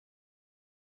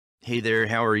Hey there,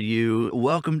 how are you?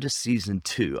 Welcome to season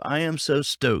 2. I am so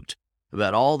stoked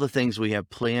about all the things we have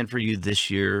planned for you this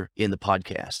year in the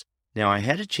podcast. Now, I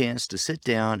had a chance to sit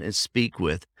down and speak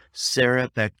with Sarah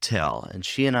Bechtel, and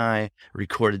she and I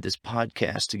recorded this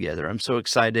podcast together. I'm so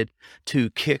excited to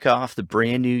kick off the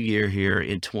brand new year here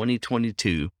in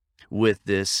 2022 with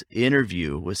this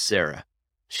interview with Sarah.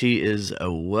 She is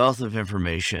a wealth of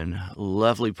information,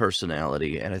 lovely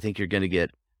personality, and I think you're going to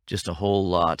get just a whole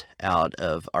lot out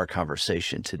of our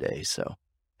conversation today. So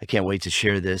I can't wait to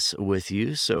share this with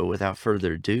you. So without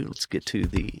further ado, let's get to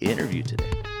the interview today.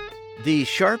 The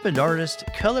Sharpened Artist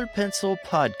Color Pencil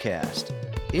Podcast,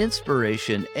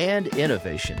 Inspiration and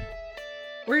Innovation.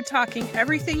 We're talking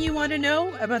everything you want to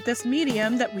know about this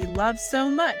medium that we love so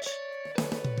much.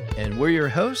 And we're your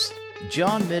hosts,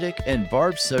 John Middick and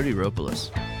Barb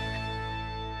Sotiropoulos.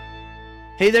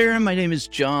 Hey there, my name is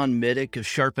John Middick of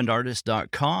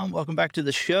sharpenedartist.com. Welcome back to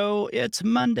the show. It's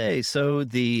Monday, so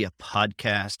the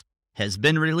podcast has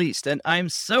been released, and I'm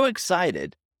so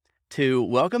excited to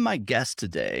welcome my guest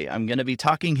today. I'm going to be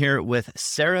talking here with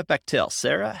Sarah Bechtel.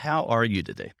 Sarah, how are you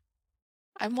today?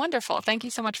 I'm wonderful. Thank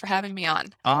you so much for having me on.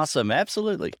 Awesome,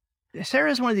 absolutely. Sarah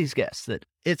is one of these guests that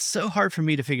it's so hard for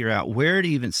me to figure out where to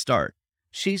even start.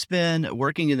 She's been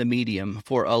working in the medium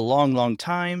for a long, long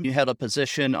time. You held a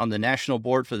position on the national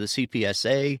board for the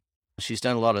CPSA. She's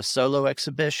done a lot of solo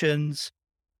exhibitions.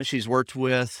 She's worked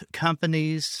with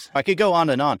companies. I could go on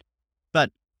and on.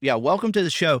 But yeah, welcome to the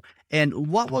show. And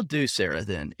what we'll do, Sarah,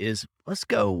 then is let's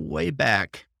go way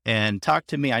back and talk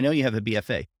to me. I know you have a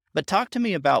BFA, but talk to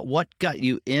me about what got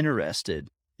you interested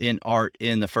in art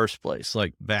in the first place,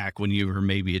 like back when you were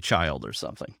maybe a child or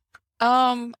something.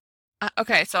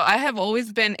 Okay, so I have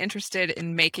always been interested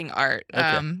in making art.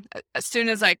 Okay. As soon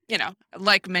as like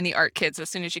many art kids, as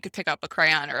soon as you could pick up a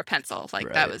crayon or a pencil, like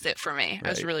Right. that was it for me. It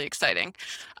was Right. really exciting.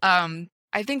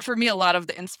 I think for me, a lot of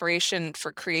the inspiration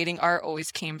for creating art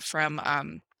always came from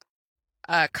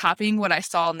copying what I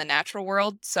saw in the natural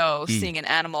world. So seeing an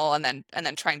animal and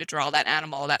then trying to draw that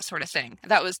animal, that sort of thing.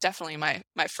 That was definitely my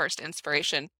first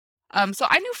inspiration. So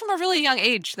I knew from a really young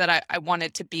age that I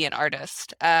wanted to be an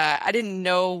artist. I didn't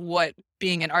know what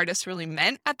being an artist really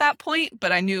meant at that point,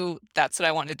 but I knew that's what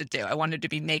I wanted to do. I wanted to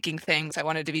be making things. I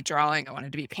wanted to be drawing. I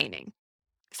wanted to be painting.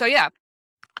 So yeah,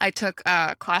 I took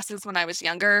classes when I was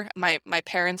younger. My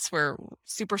parents were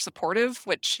super supportive,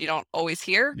 which you don't always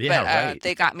hear, Yeah, but right.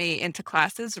 they got me into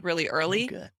classes really Oh, early.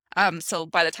 good. So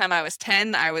by the time I was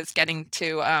 10, I was getting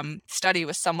to study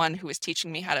with someone who was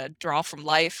teaching me how to draw from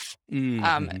life,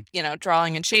 Mhm.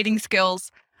 drawing and shading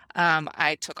skills.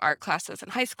 I took art classes in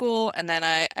high school, and then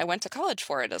I went to college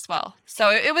for it as well.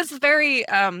 So it was very,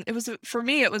 for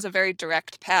me, it was a very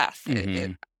direct path.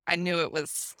 Mhm. I knew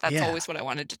that's Yeah. always what I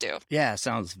wanted to do. Yeah,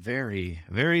 sounds very,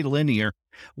 very linear.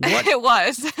 What? It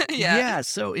was, yeah. Yeah.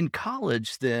 So in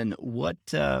college, then what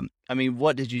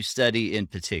did you study in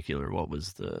particular? What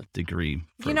was the degree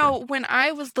program? When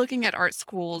I was looking at art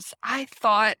schools, I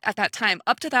thought at that time,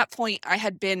 up to that point, I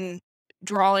had been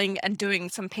drawing and doing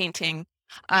some painting.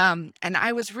 And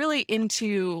I was really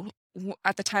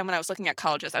at the time when I was looking at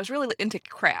colleges, I was really into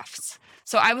crafts.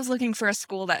 So I was looking for a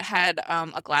school that had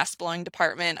a glass blowing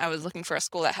department. I was looking for a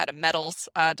school that had a metals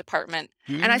department.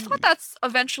 And I thought Mm, that's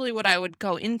eventually what I would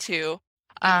go into.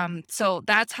 So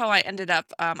that's how I ended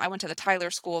up. I went to the Tyler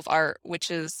School of Art,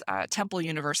 which is Temple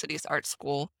University's art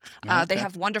school. They okay.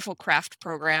 have wonderful craft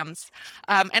programs,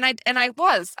 and I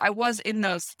was in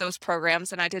those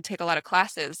programs, and I did take a lot of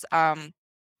classes.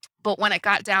 But when it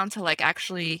got down to like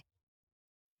actually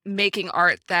making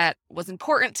art that was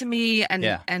important to me and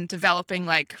Yeah. and developing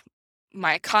like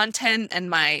my content and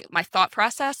my thought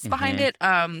process behind Hmm. it,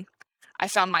 I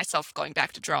found myself going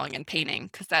back to drawing and painting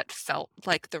because that felt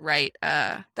like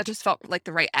that just felt like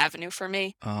the right avenue for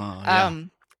me. Oh, yeah.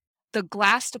 Um, the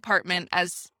glass department,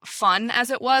 as fun as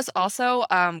it was, also,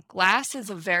 glass is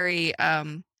a very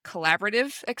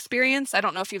collaborative experience. I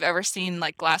don't know if you've ever seen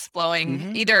like glass blowing,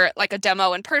 Hmm. either like a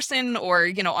demo in person or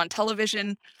on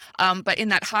television. But in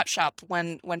that hot shop,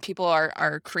 when people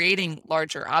are creating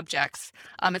larger objects,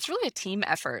 it's really a team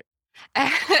effort.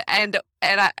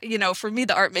 For me,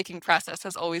 the art making process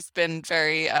has always been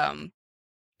very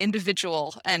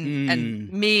individual and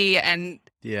Mm, me and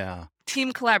yeah.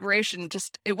 team collaboration. It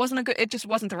just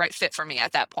wasn't the right fit for me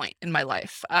at that point in my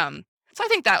life. So I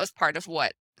think that was part of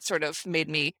what sort of made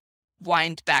me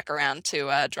wind back around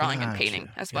to drawing and painting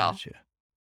Gotcha. as well. Gotcha.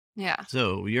 Yeah.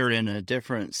 So you're in a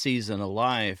different season of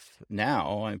life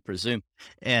now, I presume.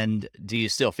 And do you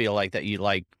still feel like that you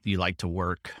like to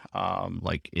work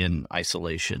like in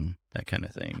isolation, that kind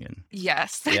of thing? And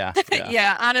Yes. yeah, yeah.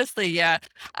 Yeah, honestly, yeah.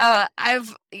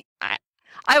 I've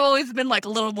I've always been like a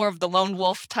little more of the lone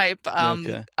wolf type.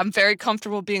 Okay. I'm very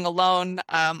comfortable being alone.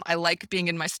 I like being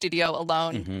in my studio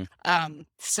alone. Hmm.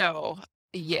 So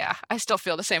yeah, I still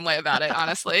feel the same way about it,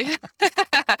 honestly.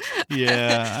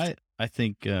 Yeah, I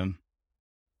think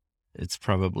it's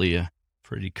probably a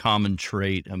pretty common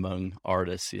trait among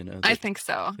artists, I think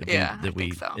so. Yeah, I that think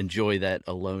we so. enjoy that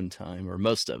alone time, or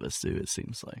most of us do, it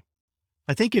seems like.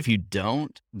 I think if you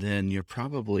don't, then you're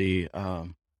probably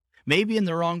maybe in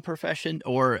the wrong profession,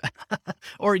 or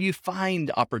or you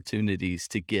find opportunities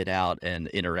to get out and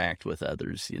interact with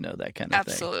others, that kind of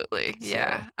thing. Absolutely. So,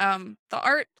 Yeah.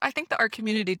 I think the art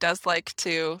community does like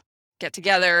to get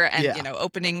together and, yeah,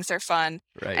 openings are fun.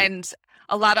 right. And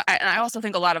and I also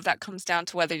think a lot of that comes down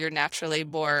to whether you're naturally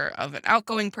more of an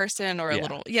outgoing person or a Yeah.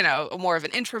 little, more of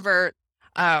an introvert.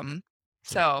 Um,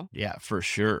 so Yeah, for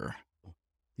sure.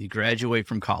 You graduate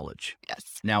from college.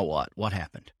 yes, Now what? What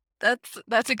happened?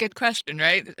 that's a good question,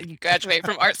 right? You graduate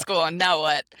from art school and now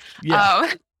what?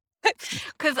 Yeah.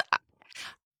 Because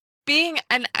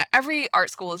every art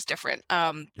school is different.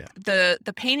 Yeah.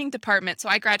 The painting department. So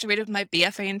I graduated with my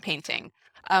BFA in painting.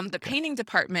 The Okay. painting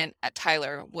department at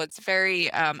Tyler was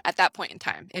very at that point in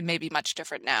time. It may be much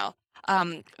different now.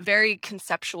 Very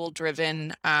conceptual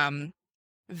driven.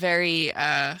 Very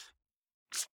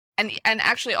and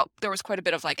actually there was quite a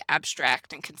bit of like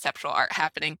abstract and conceptual art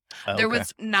happening. There Okay.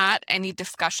 was not any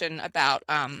discussion about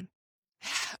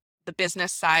the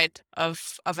business side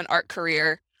of an art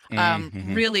career.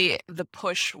 Hmm. Really, the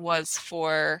push was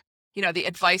for, the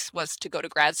advice was to go to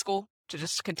grad school, to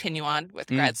just continue on with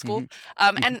grad school.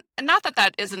 Hmm. And not that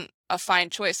that isn't a fine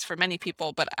choice for many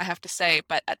people, but I have to say,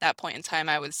 but at that point in time,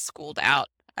 I was schooled out.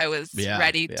 I was Yeah.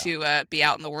 ready Yeah. to be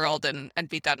out in the world and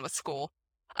be done with school.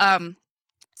 Um,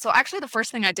 so actually, the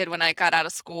first thing I did when I got out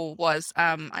of school was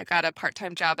I got a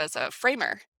part-time job as a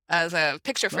framer, as a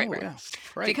picture Oh, framer, yeah.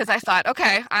 Right. because I thought,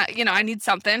 okay, I need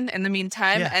something in the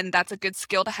meantime, Yeah. and that's a good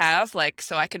skill to have, like,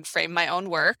 so I can frame my own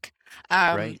work.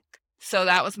 Um, Right. so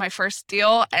that was my first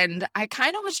deal, and I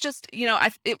kind of was just,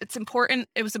 it's important.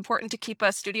 It was important to keep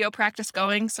a studio practice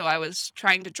going, so I was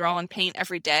trying to draw and paint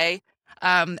every day.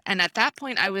 And at that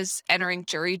point, I was entering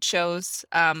juried shows,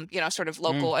 sort of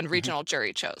local and Mm-hmm. regional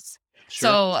juried shows. Sure.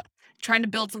 So trying to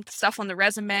build some stuff on the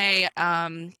resume,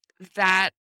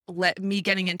 that me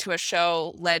getting into a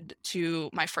show led to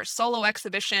my first solo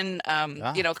exhibition,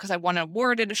 Ah, because I won an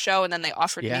award at a show and then they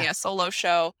offered me yeah. a solo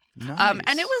show. And it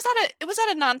Nice. was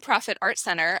at a nonprofit art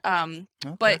center. Okay.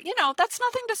 But that's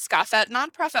nothing to scoff at.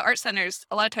 Nonprofit art centers,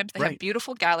 a lot of times they have Right.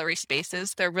 beautiful gallery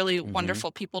spaces. They're really Hmm.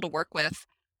 wonderful people to work with.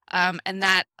 And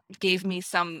that gave me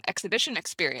some exhibition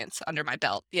experience under my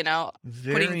belt,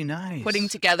 Very putting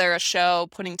nice. together a show,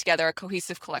 putting together a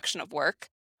cohesive collection of work.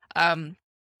 Um,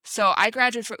 so I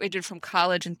graduated from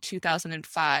college in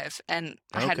 2005, and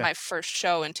I had Okay. my first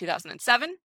show in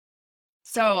 2007.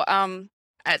 So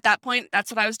at that point,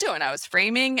 that's what I was doing. I was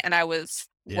framing and I was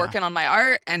Yeah. working on my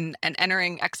art and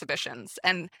entering exhibitions.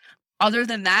 And other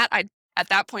than that, at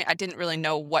that point I didn't really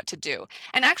know what to do.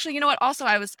 And actually, you know what? Also,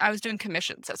 I was doing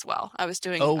commissions as well. I was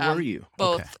doing Oh, were you? Okay.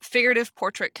 both figurative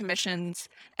portrait commissions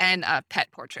and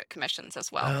pet portrait commissions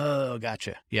as well. Oh,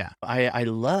 gotcha. Yeah. I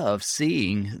love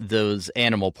seeing those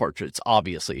animal portraits,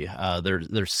 obviously.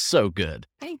 They're so good.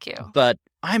 Thank you. But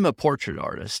I'm a portrait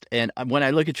artist, and when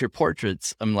I look at your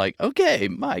portraits, I'm like, okay,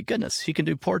 my goodness, she can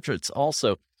do portraits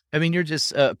also. I mean, you're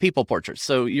just people portraits,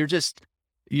 so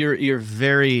you're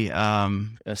very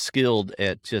skilled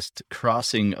at just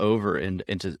crossing over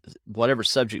into whatever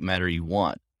subject matter you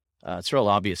want. It's real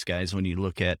obvious, guys, when you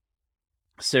look at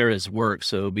Sarah's work.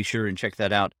 So be sure and check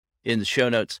that out in the show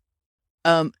notes.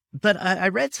 But I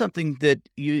read something that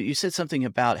you said something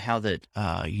about how that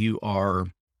you are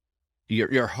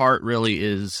your heart really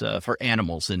is for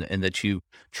animals, and that you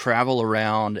travel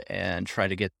around and try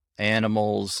to get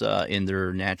animals in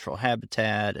their natural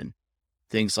habitat and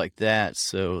things like that.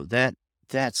 So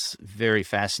that's very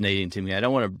fascinating to me. I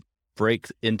don't want to break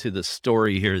into the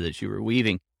story here that you were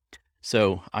weaving.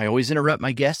 So I always interrupt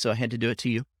my guests, so I had to do it to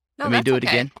you. No, Let me that's do it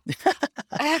okay. again.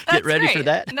 Get That's ready for great.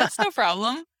 that. That's no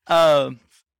problem.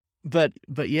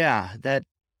 But yeah, that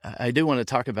I do want to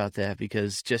talk about that,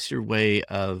 because just your way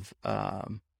of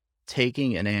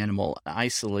taking an animal,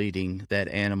 isolating that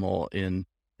animal in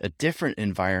a different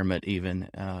environment, even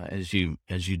as you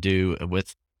do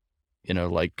with,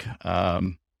 like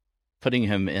putting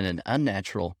him in an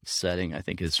unnatural setting, I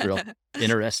think is real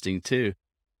interesting too.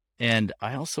 And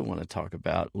I also want to talk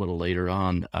about a little later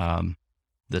on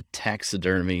the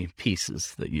taxidermy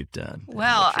pieces that you've done and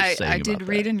Well, what you're I saying did about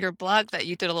read that. in your blog that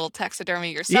you did a little taxidermy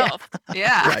Yeah, yourself.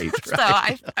 Yeah. right, So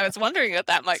right. I was wondering if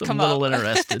that might So I'm come a little up.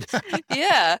 interested.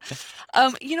 Yeah.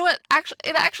 You know what? Actually,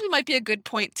 it actually might be a good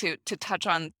point to touch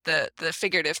on the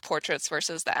figurative portraits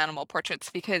versus the animal portraits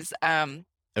because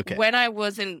Okay, when I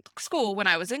was in school, when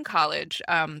I was in college,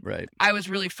 right. I was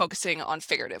really focusing on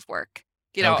figurative work.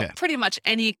 Okay. Pretty much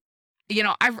any,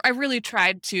 I really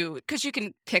tried to, because you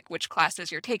can pick which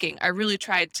classes you're taking. I really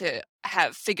tried to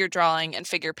have figure drawing and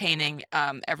figure painting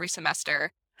every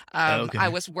semester. I Okay.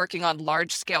 was working on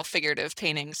large scale figurative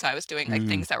painting, so I was doing like Mm.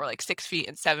 things that were like 6 feet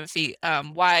and 7 feet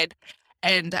wide,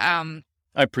 and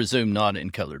I presume not in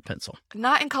colored pencil.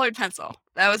 not in colored pencil.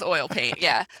 That was oil paint.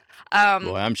 Yeah.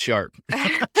 Boy, I'm sharp.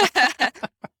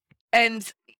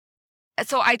 And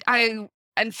so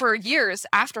and for years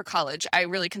after college, I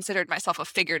really considered myself a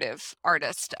figurative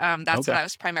artist. That's what Okay. I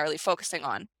was primarily focusing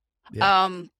on. Yeah.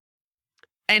 Um,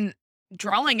 and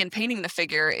drawing and painting the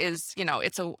figure is,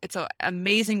 it's a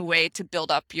amazing way to build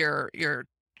up your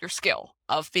skill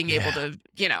of being able Yeah.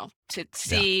 to Yeah.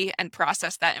 see and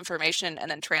process that information and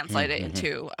then translate it Mm-hmm.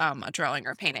 into a drawing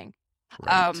or painting.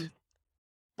 Right.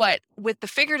 But with the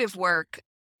figurative work,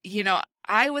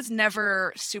 I was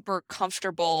never super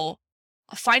comfortable.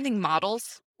 Finding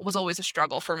models was always a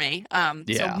struggle for me. So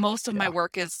Yeah. most of my Yeah.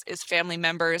 work is family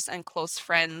members and close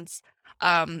friends.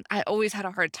 I always had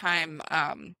a hard time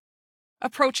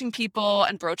approaching people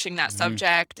and broaching that Hmm.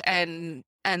 subject and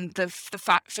the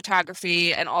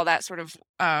photography and all that sort of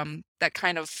that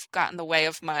kind of got in the way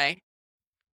of my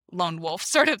lone wolf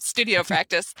sort of studio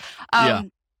practice. Yeah.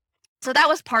 So that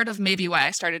was part of maybe why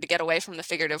I started to get away from the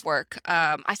figurative work.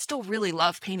 I still really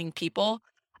love painting people,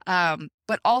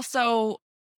 but also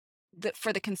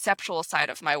for the conceptual side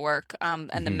of my work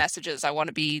and the Hmm. messages I want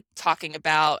to be talking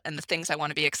about and the things I want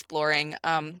to be exploring.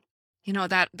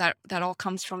 That all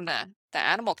comes from the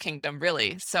animal kingdom,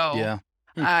 really. So Yeah.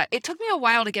 Hmm. it took me a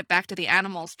while to get back to the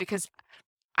animals because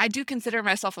I do consider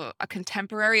myself a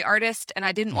contemporary artist, and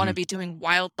I didn't want Hmm. to be doing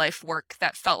wildlife work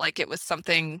that felt like it was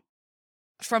something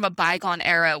from a bygone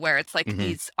era where it's like Hmm.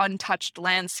 these untouched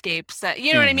landscapes that,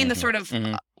 you know what I mean? The Hmm. sort of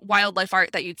Hmm. wildlife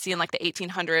art that you'd see in like the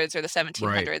 1800s or the Right.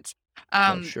 1700s. Oh,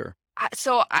 Um, sure.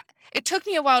 it took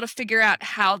me a while to figure out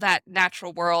how that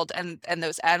natural world and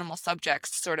those animal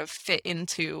subjects sort of fit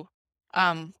into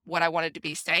what I wanted to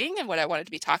be saying and what I wanted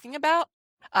to be talking about,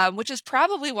 which is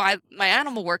probably why my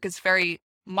animal work is very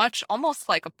much almost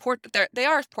like a portrait. They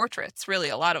are portraits, really,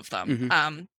 a lot of them.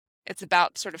 Hmm. It's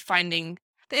about sort of finding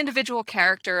the individual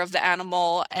character of the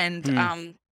animal and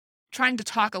Hmm. trying to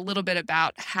talk a little bit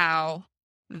about how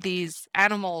these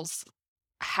animals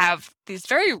have these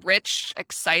very rich,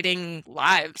 exciting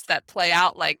lives that play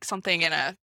out like something in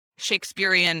a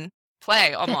Shakespearean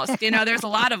play almost. There's a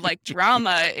lot of like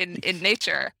drama in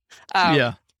nature. Yeah.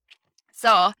 Um,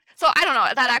 so I don't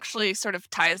know. That actually sort of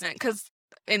ties in because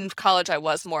in college I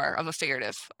was more of a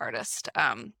figurative artist.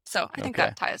 So I think Okay.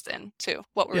 that ties in to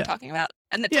what we were Yeah. talking about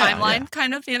and the Yeah. timeline, Yeah.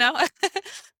 kind of.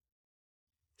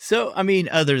 So, I mean,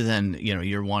 other than,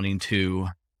 you're wanting to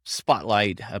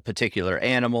spotlight a particular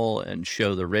animal and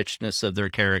show the richness of their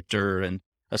character and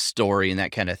a story and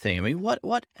that kind of thing. I mean,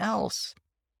 what else?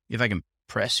 If I can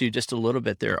press you just a little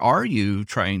bit there, are you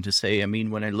trying to say, I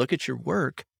mean, when I look at your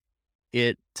work,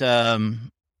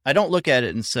 I don't look at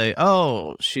it and say,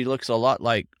 oh, she looks a lot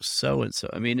like so and so.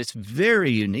 I mean, it's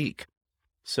very unique.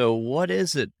 So what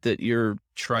is it that you're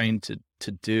trying to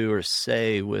do or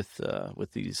say with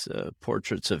these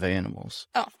portraits of animals?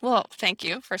 Oh, well, thank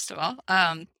you, first of all.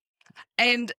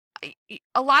 And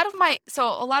a lot of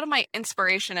my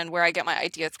inspiration and where I get my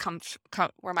ideas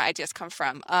where my ideas come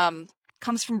from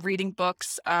comes from reading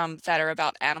books that are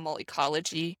about animal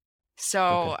ecology. Okay.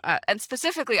 So and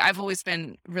specifically, I've always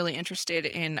been really interested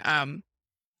in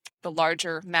the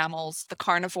larger mammals, the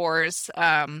carnivores,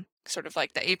 sort of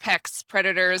like the apex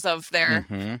predators of their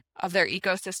Mm-hmm.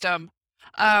 ecosystem.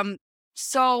 Um,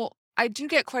 so I do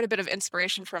get quite a bit of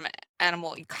inspiration from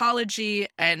animal ecology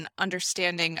and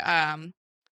understanding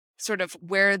sort of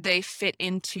where they fit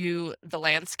into the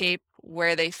landscape,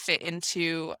 where they fit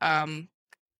into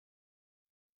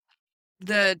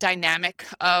the dynamic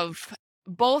of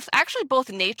both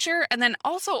nature and then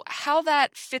also how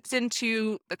that fits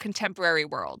into the contemporary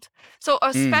world. So Mm.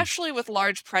 especially with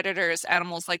large predators,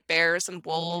 animals like bears and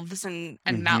wolves and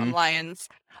Mm-hmm. mountain lions,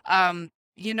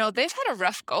 they've had a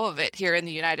rough go of it here in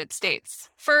the United States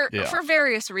Yeah. for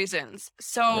various reasons.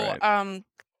 So Right.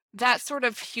 that sort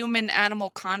of human animal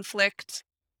conflict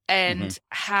Mm-hmm. and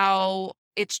how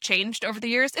it's changed over the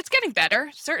years, it's getting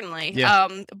better, certainly. Yeah.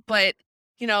 But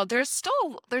there's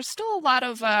still a lot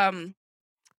of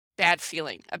bad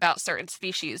feeling about certain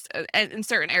species and in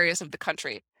certain areas of the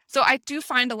country. So I do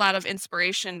find a lot of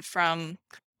inspiration from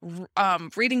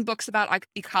reading books about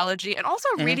ecology and also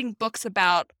Mhm. reading books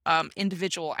about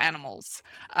individual animals.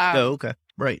 Oh, Um, okay.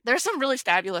 Right. there's some really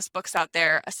fabulous books out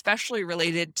there, especially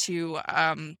related to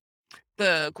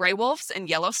the gray wolves in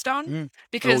Yellowstone, Mm. Oh,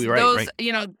 because you're right, those,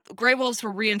 right. gray wolves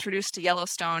were reintroduced to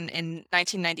Yellowstone in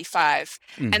 1995,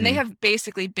 and they Mhm. have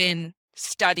basically been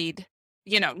studied,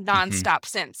 Mhm. nonstop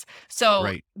since. So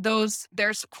Right.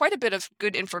 there's quite a bit of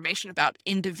good information about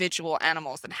individual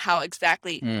animals and how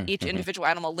exactly each Mhm. individual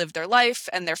animal lived their life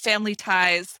and their family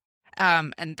ties,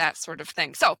 and that sort of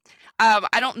thing. So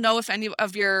I don't know if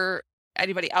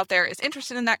anybody out there is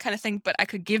interested in that kind of thing, but I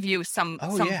could give you Oh, some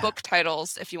yeah. book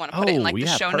titles if you want to put it in Oh, like the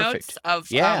yeah, show notes perfect.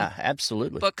 of Yeah,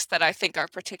 absolutely. books that I think are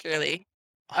particularly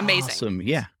amazing. Awesome.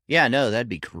 Yeah. Yeah, no, that'd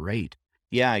be great.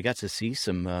 Yeah, I got to see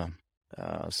some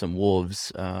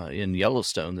wolves in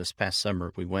Yellowstone this past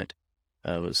summer. We went.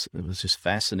 It was just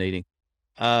fascinating.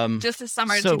 Um, Just this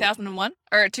summer in so 2001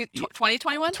 or y-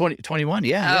 2021? 2021,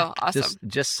 yeah, yeah. Oh, awesome.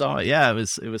 Just saw it. Yeah, it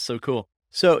was so cool.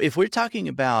 So if we're talking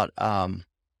about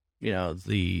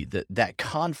that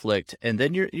conflict, and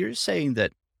then you're saying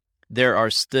that there are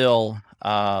still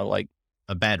like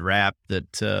a bad rap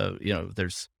that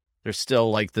there's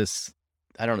still like this,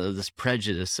 I don't know, this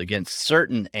prejudice against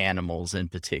certain animals in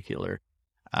particular,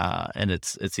 and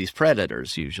it's these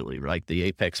predators usually, like the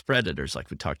apex predators, like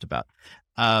we talked about.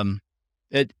 Um,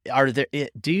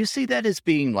 do you see that as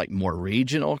being like more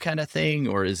regional kind of thing,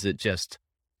 or is it just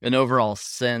an overall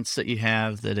sense that you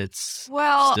have that it's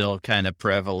Well, still kind of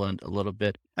prevalent a little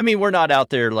bit? I mean, we're not out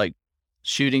there like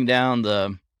shooting down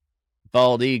the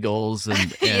bald eagles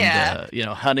and yeah.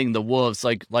 hunting the wolves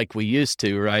like we used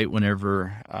to, right?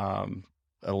 Whenever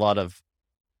a lot of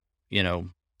you know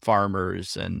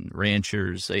farmers and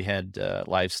ranchers, they had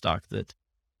livestock that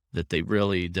they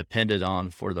really depended on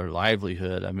for their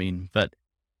livelihood. I mean, but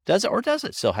does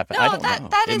it still happen? I No, don't that know.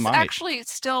 that It is might. actually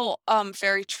still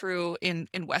very true in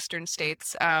Western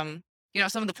states. Some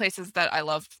of the places that I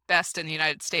love best in the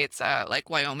United States, like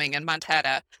Wyoming and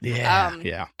Montana, Yeah,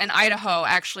 yeah. and Idaho,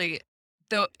 actually,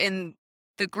 though in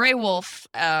the gray wolf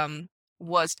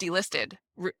was delisted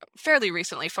fairly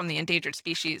recently from the endangered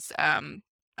species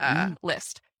Mm,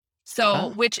 list. So, huh?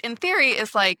 which in theory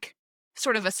is like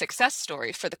sort of a success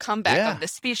story for the comeback of Yeah,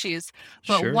 this species.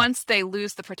 But sure. once they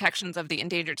lose the protections of the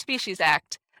Endangered Species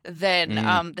Act, then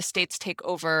Mm. the states take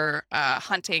over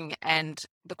hunting and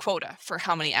the quota for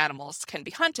how many animals can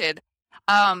be hunted.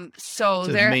 So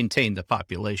To there, maintain the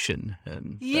population and that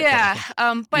kind of yeah.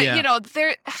 thing. But Yeah.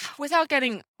 there, without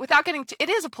getting to, it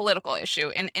is a political issue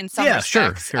in some Yeah, sure,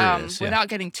 respects. sure it is. Yeah. Without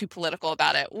getting too political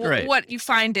about it, Right. what you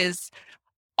find is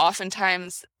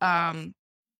oftentimes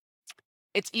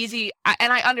it's easy,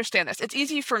 and I understand this. It's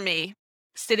easy for me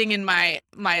sitting in my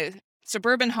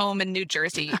suburban home in New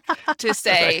Jersey to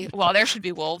say, Right. well, there should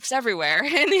be wolves everywhere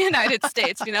in the United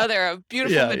States. They're a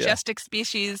beautiful, Yeah, yeah. majestic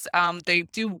species. They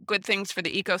do good things for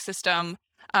the ecosystem.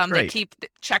 They Right. keep the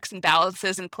checks and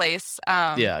balances in place.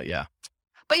 Yeah, yeah.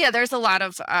 But yeah, there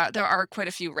are quite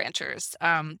a few ranchers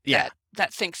Yeah.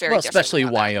 that think very Well, differently especially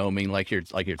on that. Wyoming, like you're Of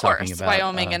talking course, about.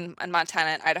 Wyoming and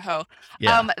Montana and Idaho.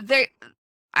 Yeah. They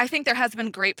I think there has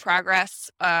been great progress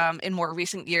in more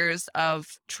recent years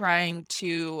of trying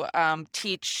to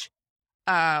teach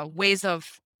ways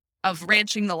of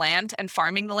ranching the land and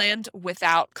farming the land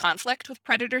without conflict with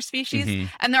predator species. Mhm.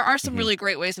 And there are some Mhm. really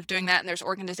great ways of doing that. And there's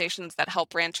organizations that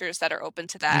help ranchers that are open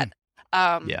to that. Mm.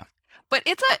 Um, Yeah. but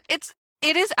it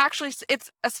is actually,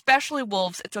 it's especially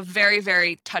wolves. It's a very,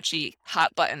 very touchy,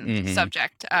 hot button Mhm.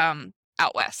 subject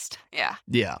out west. Yeah.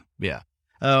 Yeah, yeah.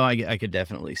 Oh, I could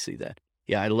definitely see that.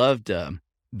 Yeah, I loved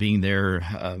being there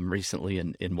recently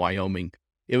in Wyoming.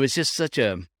 It was just such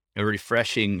a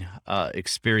refreshing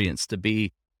experience to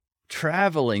be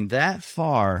traveling that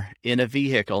far in a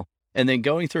vehicle and then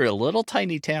going through a little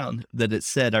tiny town that it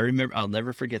said, I remember, I'll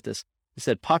never forget this. It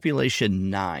said population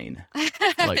 9.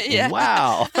 Like, Yeah.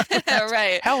 wow.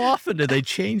 Right. How often do they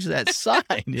change that sign?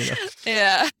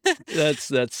 Yeah.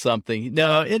 That's something.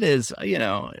 No, it is,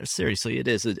 seriously, it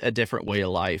is a different way of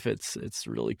life. It's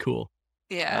really cool.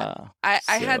 Yeah. Uh,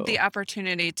 I had the so,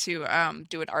 opportunity to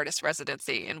do an artist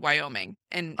residency in Wyoming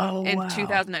oh, in wow.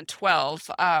 2012.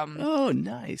 Oh,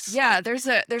 nice. Yeah, there's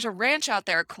a ranch out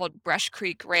there called Brush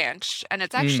Creek Ranch, and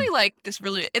it's Mm, actually like this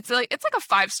really it's like a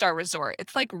five-star resort.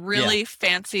 It's like yeah, really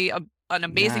fancy, an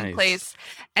amazing nice. place,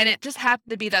 and it just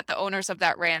happened to be that the owners of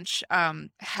that ranch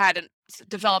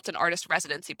developed an artist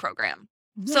residency program.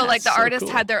 So like That's the so artists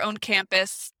cool. had their own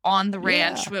campus on the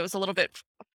ranch. Yeah. It was a little bit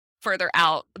further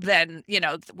out than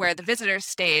where the visitors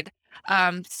stayed,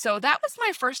 So that was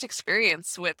my first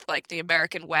experience with like the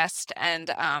American West and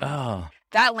Oh,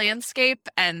 that landscape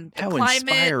and the how climate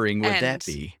inspiring would and that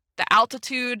be? the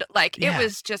altitude. Like it Yeah.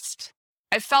 was just,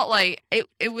 I felt like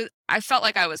I felt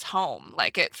like I was home.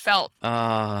 Like it felt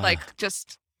Uh, like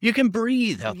just, you can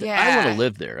breathe out there. I want to yeah,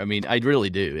 live there. I mean, I really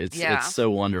do. It's yeah, so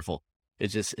wonderful.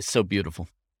 It's so beautiful.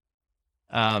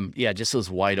 Yeah, just those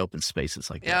wide open spaces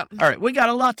like that. yep. All right, we got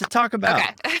a lot to talk about.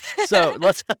 Okay. So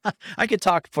let's I could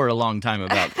talk for a long time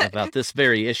about this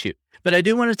very issue. But I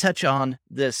do want to touch on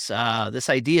this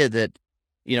idea that,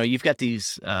 you've got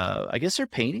these I guess they're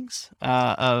paintings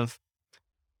of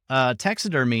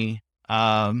taxidermy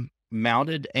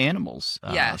mounted animals.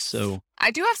 Yes. So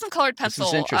I do have some colored this is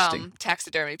pencil interesting.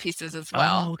 taxidermy pieces as Oh,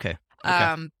 well. okay.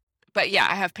 Okay. But yeah,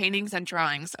 I have paintings and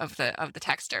drawings of the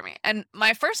taxidermy. And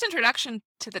my first introduction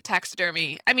to the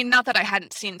taxidermy, I mean, not that I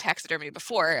hadn't seen taxidermy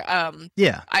before.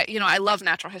 Yeah, I love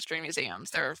natural history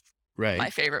museums. They're my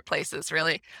right. favorite places,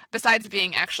 really. Besides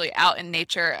being actually out in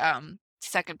nature,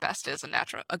 second best is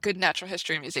a good natural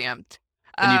history museum.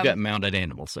 And you've got Um, mounted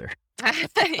animals there.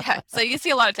 yeah, so you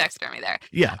see a lot of taxidermy there.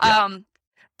 Yeah, yeah.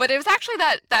 But it was actually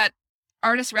that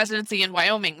artist residency in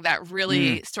Wyoming that Mm,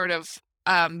 really sort of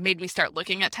made me start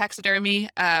looking at taxidermy.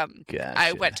 I went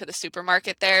gotcha. to the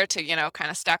supermarket there to, kind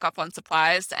of stock up on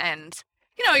supplies and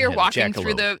You you're had a walking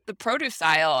through jackalope. the produce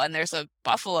aisle and there's a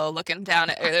buffalo looking down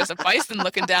at or there's a bison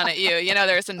looking down at you.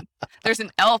 There's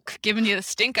an elk giving you the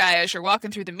stink eye as you're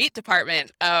walking through the meat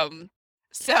department.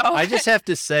 So I just have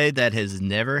to say that has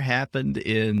never happened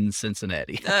in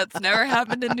Cincinnati. that's never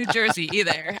happened in New Jersey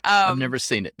either. I've never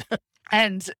seen it.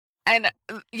 And and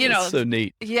It's so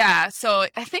neat. yeah, so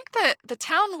I think that the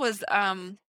town was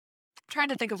trying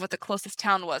to think of what the closest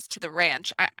town was to the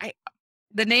ranch. I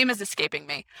the name is escaping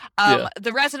me. Yeah.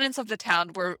 The residents of the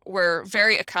town were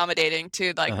very accommodating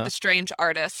to like Uh-huh. the strange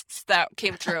artists that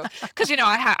came through. Because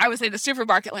I was in the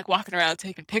supermarket like walking around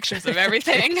taking pictures of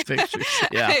everything. Takes pictures.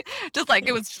 Yeah. Just like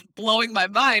it was blowing my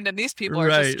mind, and these people are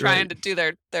just Right, trying right, to do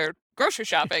their grocery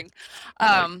shopping.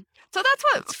 right. So that's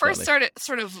what That's first funny. started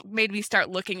sort of made me start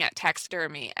looking at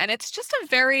taxidermy, and it's just a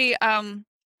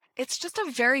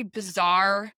very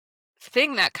bizarre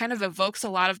thing that kind of evokes a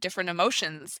lot of different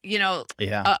emotions.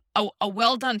 Yeah. A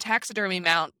well done taxidermy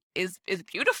mount is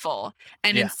beautiful,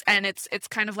 and Yeah. it's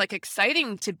kind of like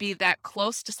exciting to be that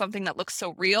close to something that looks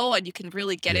so real, and you can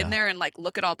really get in Yeah. there and like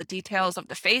look at all the details of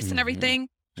the face and Mhm. everything.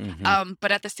 Mhm.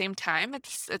 But at the same time,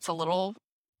 it's a little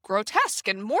grotesque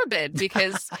and morbid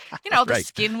because the Right.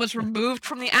 skin was removed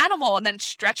from the animal and then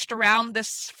stretched around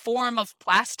this form of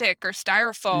plastic or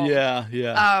styrofoam. Yeah,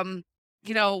 yeah.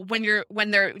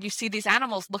 You see these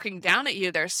animals looking down at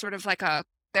you, there's sort of like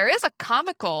there is a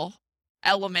comical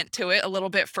element to it a little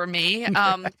bit for me.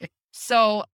 Right.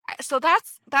 So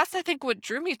that's I think what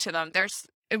drew me to them.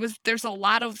 There's a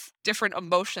lot of different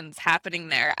emotions happening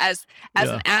there as an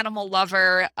Yeah. animal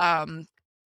lover,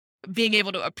 being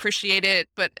able to appreciate it,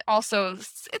 but also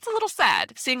it's a little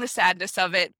sad seeing the sadness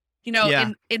of it.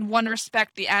 Yeah. In one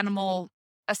respect, the animal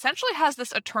essentially has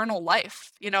this eternal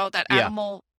life. That Yeah.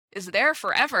 animal is there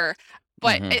forever,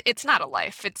 but Mhm. it's not a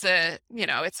life. It's a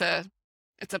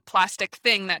plastic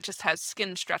thing that just has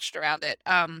skin stretched around it.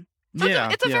 So Yeah,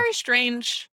 it's a yeah.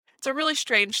 it's a really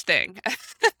strange thing.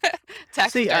 See,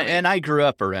 Taxidermy. and I grew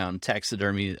up around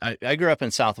taxidermy. I grew up in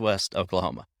Southwest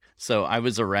Oklahoma, so I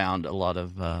was around a lot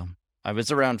of. I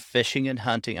was around fishing and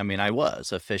hunting. I mean, I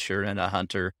was a fisher and a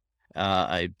hunter.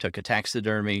 I took a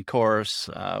taxidermy course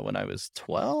when I was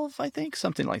 12, I think,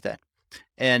 something like that.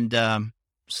 And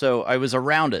so I was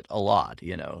around it a lot.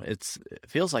 It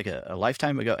feels like a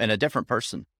lifetime ago, and a different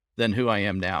person than who I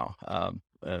am now,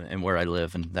 and where I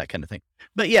live and that kind of thing.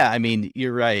 But yeah, I mean,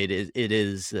 you're right. It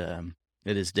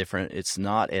is different. It's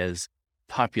not as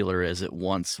popular as it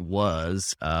once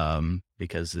was,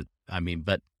 because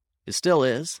but it still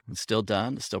is. It's still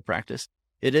done. It's still practiced.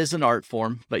 It is an art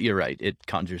form, but you're right. It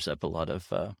conjures up a lot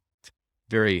of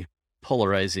very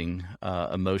polarizing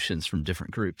emotions from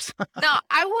different groups. Now,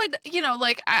 I would,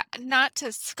 not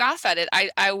to scoff at it.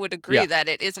 I would agree Yeah. that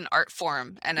it is an art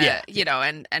form, and Yeah.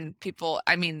 and people.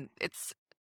 I mean, it's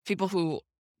people who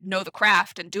know the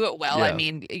craft and do it well. I Yeah.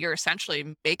 mean, you're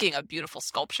essentially making a beautiful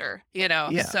sculpture. Yeah.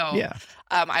 So Yeah.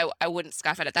 I wouldn't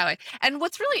scoff at it that way. And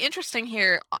what's really interesting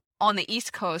here on the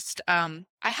East Coast, I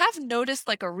have noticed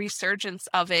like a resurgence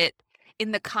of it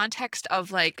in the context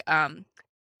of like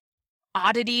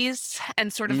oddities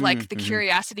and sort of like the Mhm.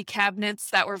 curiosity cabinets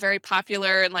that were very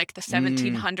popular in like the Mm,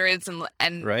 1700s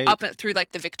and right. up through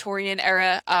like the Victorian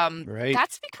era. Right.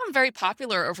 That's become very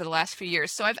popular over the last few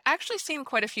years. So I've actually seen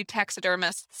quite a few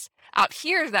taxidermists out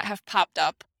here that have popped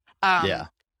up. Um, Yeah.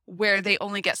 where they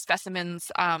only get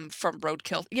specimens from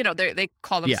roadkill. They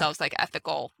call Yeah. themselves like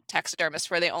ethical taxidermists,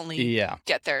 where they only Yeah.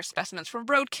 get their specimens from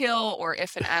roadkill, or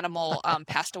if an animal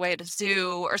passed away at a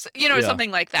zoo, or Yeah.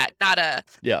 something like that. Not a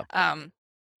Yeah.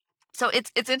 So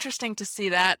it's interesting to see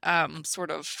that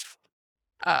sort of.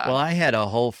 Well, I had a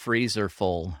whole freezer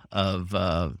full of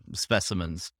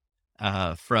specimens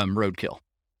from roadkill.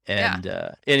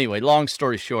 And anyway, long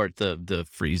story short, the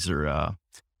freezer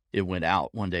it went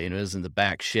out one day, and it was in the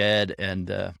back shed,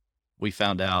 and we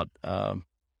found out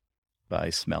by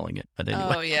smelling it. But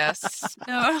anyway, Oh yes,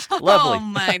 no, Lovely. oh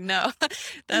my no,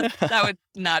 that would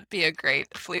not be a great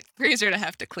freezer to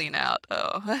have to clean out.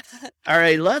 Oh, all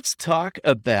right, let's talk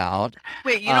about.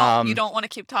 wait, you don't want to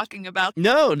keep talking about?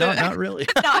 No, not really.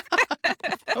 No.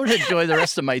 I want to enjoy the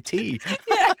rest of my tea.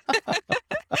 Yeah.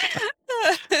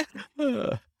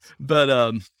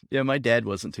 But yeah, my dad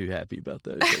wasn't too happy about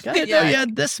that. He's like, I didn't know you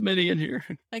had this many in here.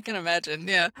 I can imagine.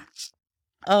 Yeah.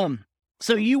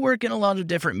 So you work in a lot of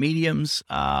different mediums.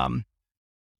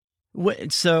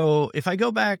 So if I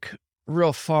go back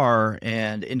real far,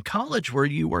 and in college, were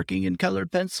you working in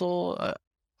colored pencil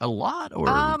a lot, or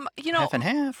half and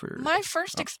half? Or my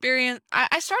first experience,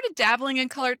 I started dabbling in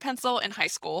colored pencil in high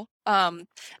school. And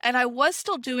I was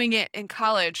still doing it in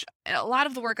college. And a lot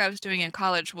of the work I was doing in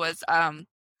college was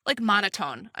like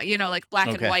monotone, like black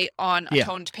and white on a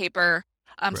toned paper.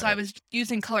 So I was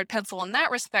using colored pencil in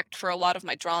that respect for a lot of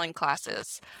my drawing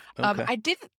classes. I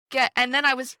didn't get, and then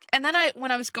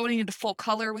when I was going into full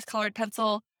color with colored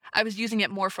pencil, I was using it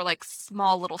more for like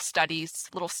small little studies,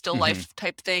 little still life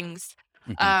type things.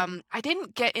 I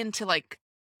didn't get into like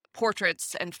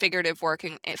portraits and figurative work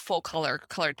in full color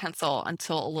colored pencil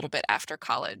until a little bit after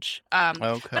college. But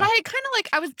I kind of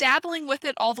I was dabbling with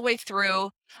it all the way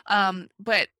through.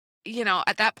 But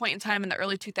at that point in time in the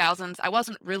early 2000s, I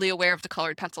wasn't really aware of the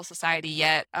Colored Pencil Society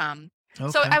yet.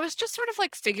 So I was just sort of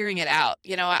like figuring it out.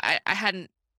 I hadn't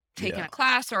taken a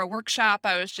class or a workshop.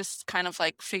 I was just kind of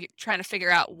like trying to figure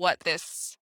out what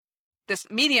this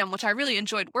medium, which I really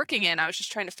enjoyed working in, I was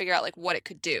just trying to figure out like what it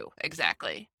could do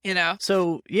exactly,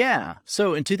 So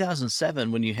in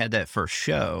 2007, when you had that first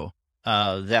show,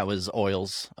 that was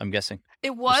oils, I'm guessing.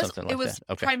 It was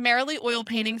that. primarily oil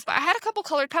paintings, but I had a couple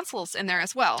colored pencils in there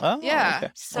as well. Oh, yeah.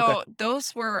 okay. So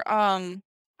those were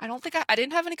I don't think I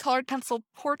didn't have any colored pencil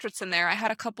portraits in there. I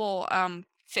had a couple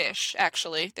fish,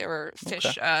 actually. They were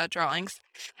fish drawings.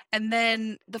 And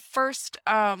then the first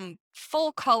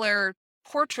full color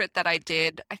portrait that I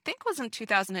did, I think was in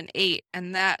 2008,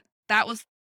 and that was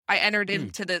I entered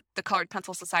into the Colored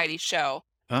Pencil Society show.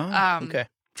 And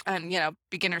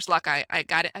beginner's luck, I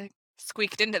got it. I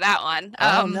squeaked into that one.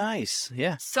 Nice.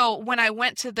 Yeah. So when I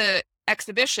went to the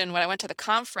exhibition, when I went to the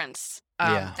conference,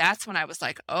 that's when I was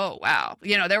like, oh wow,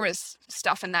 there was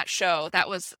stuff in that show. That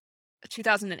was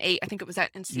 2008. I think it was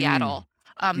in Seattle.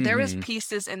 There was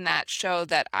pieces in that show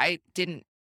that I didn't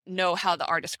know how the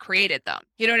artist created them.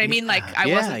 You know what I mean? Like I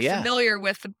wasn't familiar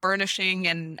with the burnishing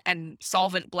and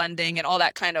solvent blending and all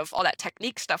that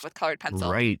technique stuff with colored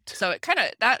pencil. Right. So it kind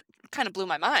of blew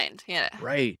my mind. Yeah.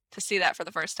 Right. To see that for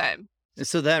the first time.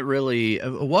 So that really,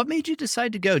 what made you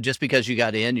decide to go? Just because you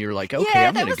got in, you're like, okay,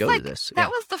 I'm going to go to this. That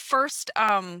was the first,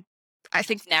 I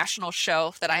think, national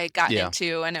show that I had gotten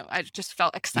into, and I just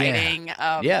felt exciting.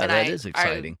 That is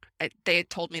exciting. They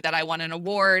told me that I won an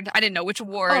award. I didn't know which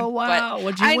award. Oh, wow.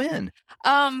 What'd you win?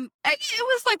 It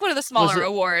was like one of the smaller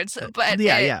awards, but maybe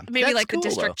That's like cool, the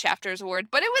district chapters award.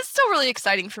 But it was still really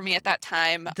exciting for me at that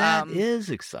time. That is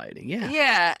exciting. Yeah.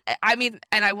 Yeah. I mean,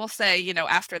 and I will say,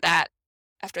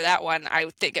 after that one, I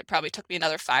think it probably took me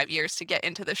another 5 years to get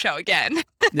into the show again.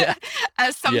 Yeah.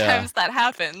 As sometimes that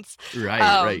happens. Right,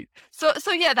 right.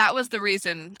 So yeah, that was the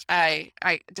reason I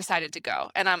decided to go.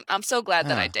 And I'm so glad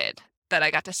that I did, that I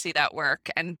got to see that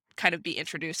work and kind of be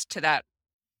introduced to that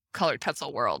colored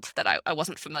pencil world that I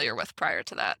wasn't familiar with prior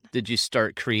to that. Did you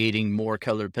start creating more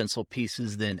colored pencil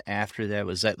pieces then after that?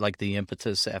 Was that like the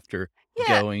impetus after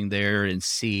going there and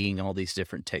seeing all these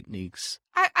different techniques?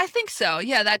 I think so.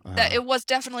 Yeah, that it was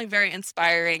definitely very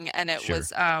inspiring, and it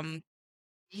was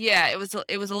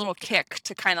it was a little kick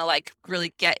to kind of like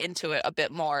really get into it a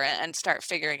bit more and start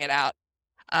figuring it out.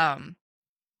 And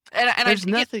there's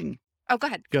nothing. Oh, go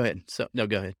ahead. Go ahead.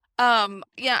 Go ahead.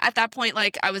 At that point,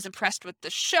 like I was impressed with the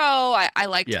show. I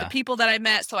liked the people that I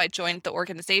met, so I joined the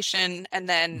organization. And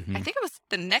then I think it was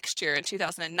the next year in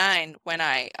 2009 when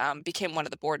I became one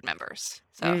of the board members.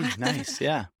 So nice,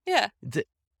 yeah, yeah.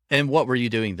 And what were you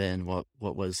doing then? What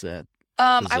was that?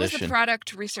 I was the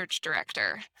product research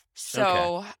director.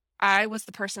 So I was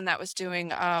the person that was doing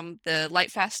the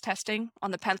Lightfast testing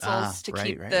on the pencils to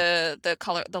keep the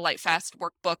color, the Lightfast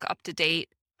workbook up to date.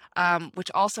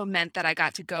 which also meant that I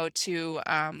got to go to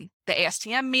the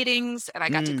ASTM meetings, and I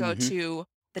got to go Mm-hmm. to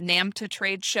the NAMTA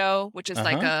trade show, which is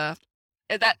like Uh-huh.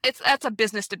 that's a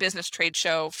business to business trade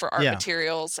show for art Yeah.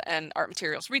 materials and art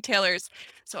materials retailers.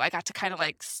 So I got to kind of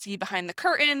like see behind the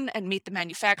curtain and meet the Yeah.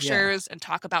 manufacturers and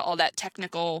talk about all that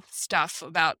technical stuff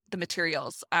about the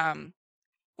materials,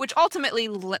 which ultimately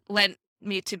lent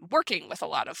me to working with a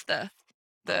lot of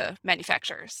the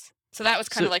manufacturers. So that was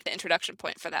kind So, of like the introduction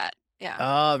point for that.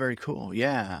 Yeah. very cool.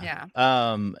 Yeah. Yeah.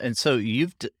 And so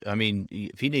I mean,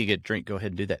 if you need to get a drink, go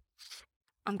ahead and do that.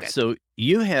 I'm good. So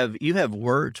you have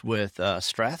worked with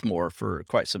Strathmore for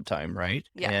quite some time, right?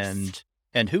 Yes.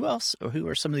 And who else? Or who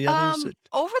are some of the others?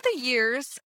 Over the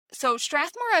years, so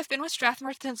Strathmore, I've been with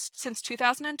Strathmore since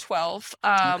 2012.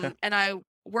 Okay. And I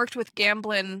worked with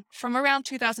Gamblin from around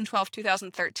 2012,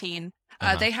 2013.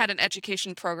 Uh-huh. They had an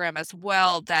education program as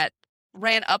well that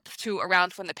ran up to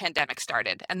around when the pandemic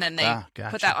started. And then they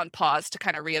put that Gotcha. on pause to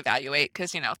kind of reevaluate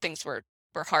because, things were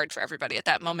hard for everybody at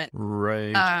that moment.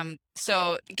 Right.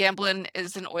 So Gamblin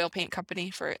is an oil paint company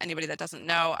for anybody that doesn't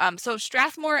know. So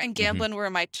Strathmore and Mm-hmm. Gamblin were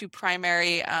my two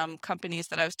primary companies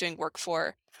that I was doing work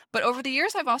for. But over the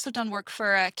years, I've also done work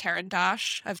for Karen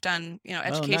Dosh. I've done, Oh,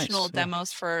 educational nice. Yeah.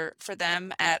 demos for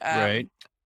them at Right.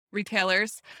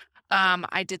 retailers.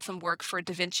 I did some work for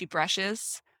Da Vinci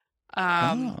Brushes.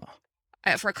 Oh.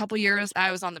 For a couple years,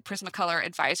 I was on the Prismacolor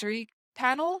advisory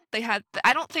panel.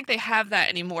 I don't think they have that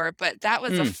anymore, but that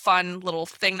was a fun little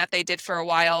thing that they did for a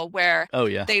while where Oh,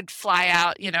 yeah. they'd fly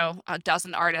out, a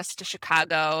dozen artists to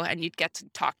Chicago, and you'd get to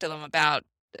talk to them about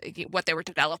what they were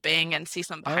developing and see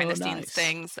some behind the scenes nice.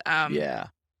 things. Yeah.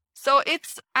 So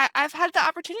I've had the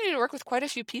opportunity to work with quite a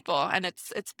few people, and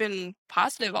it's been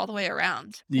positive all the way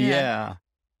around. Yeah.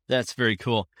 That's very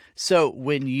cool. So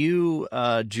when you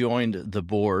joined the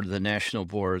board, the national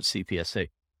board, CPSA,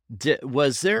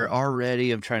 was there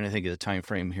already, I'm trying to think of the time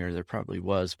frame here, there probably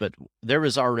was, but there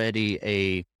was already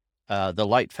the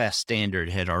Lightfast standard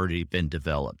had already been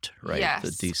developed, right? Yes.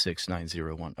 The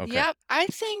D6901. Okay. Yep. I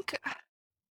think.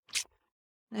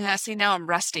 Yeah, see, now I'm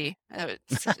rusty.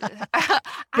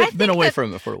 Been away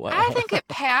from it for a while. I think it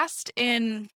passed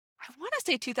in, I want to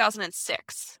say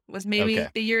 2006 was maybe Okay.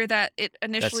 the year that it That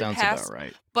initially sounds passed. about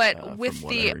right. But with from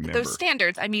what I remember. those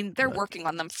standards, I mean, they're But- working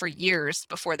on them for years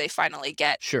before they finally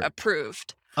get Sure.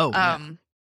 approved. Oh, yeah.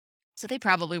 So they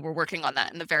probably were working on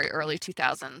that in the very early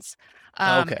 2000s.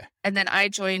 Okay. And then I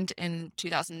joined in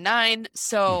 2009.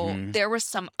 So Mhm. there were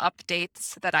some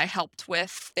updates that I helped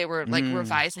with. They were like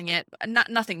revising it,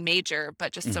 nothing major,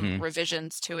 but just some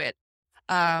revisions to it.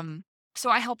 So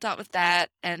I helped out with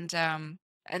that, and then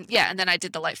I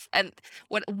did the life. And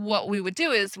what we would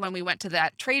do is when we went to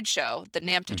that trade show, the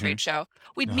NAMTA trade show,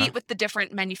 we'd meet with the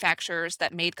different manufacturers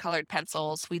that made colored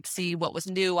pencils. We'd see what was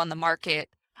new on the market.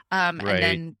 And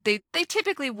then they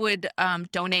typically would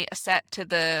donate a set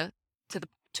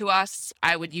to us.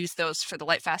 I would use those for the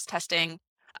Lightfast testing,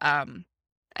 and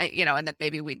then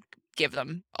maybe we'd give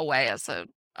them away as a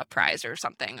prize or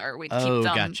something, or we'd keep them,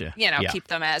 gotcha. keep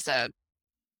them as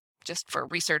just for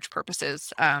research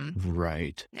purposes.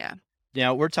 Right. Yeah.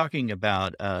 Now we're talking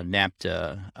about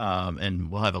NAPTA, and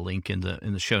we'll have a link in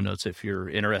the show notes if you're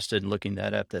interested in looking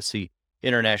that up. That's the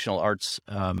International Arts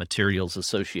Materials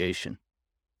Association.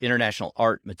 International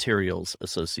Art Materials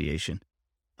Association.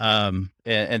 And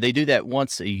they do that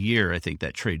once a year, I think,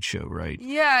 that trade show, right?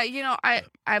 Yeah,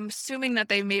 I'm assuming that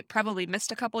they probably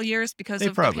missed a couple years because They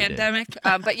of the probably did. pandemic.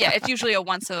 But yeah, it's usually a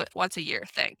once a year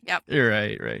thing. Yep.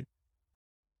 Right.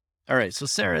 All right. So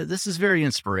Sarah, this is very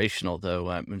inspirational, though.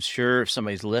 I'm sure if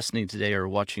somebody's listening today or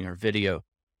watching our video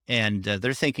and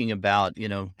they're thinking about,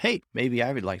 hey, maybe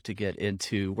I would like to get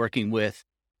into working with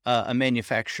a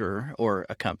manufacturer or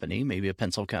a company, maybe a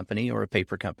pencil company or a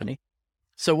paper company.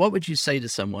 So what would you say to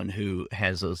someone who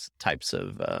has those types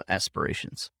of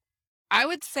aspirations? I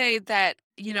would say that,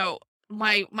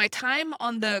 my time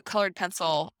on the Colored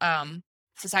Pencil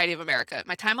Society of America,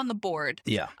 my time on the board,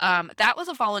 Yeah. that was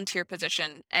a volunteer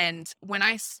position. And when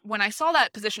I saw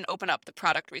that position open up, the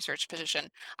product research position,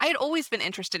 I had always been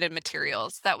interested in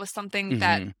materials. That was something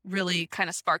that really kind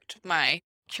of sparked my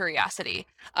curiosity.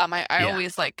 I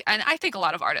always and I think a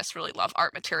lot of artists really love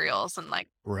art materials and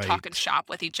talk and shop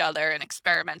with each other and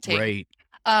experimenting. Right.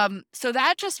 So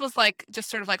that just was just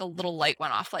sort of like a little light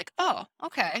went off, oh,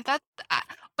 okay, but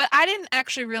I didn't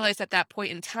actually realize at that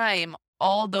point in time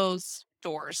all those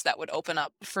doors that would open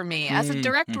up for me as a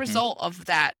direct result of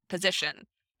that position.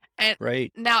 And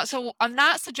now, so I'm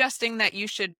not suggesting that you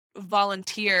should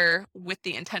volunteer with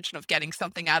the intention of getting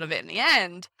something out of it in the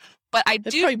end, but I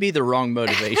That'd do probably be the wrong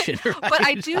motivation. Right? But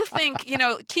I do think,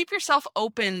 keep yourself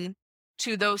open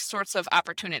to those sorts of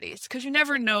opportunities because you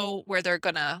never know where they're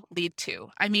going to lead to.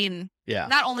 I mean, Yeah.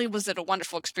 not only was it a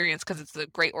wonderful experience because it's a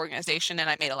great organization and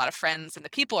I made a lot of friends and the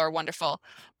people are wonderful,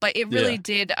 but it really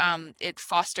Yeah. did, it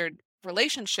fostered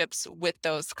relationships with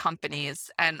those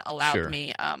companies and allowed Sure.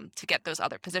 me to get those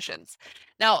other positions.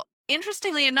 Now,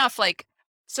 interestingly enough, like,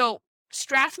 so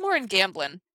Strathmore and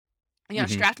Gamblin, Hmm.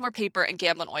 Strathmore Paper and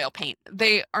Gamblin Oil Paint,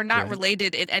 they are not Right.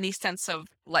 related in any sense of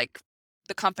like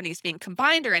the companies being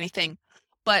combined or anything.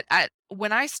 But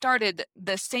when I started,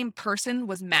 the same person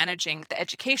was managing the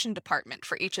education department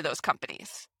for each of those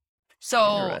companies.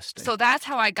 So Interesting. so that's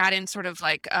how I got in sort of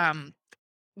like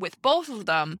with both of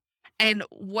them. And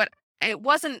what it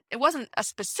wasn't a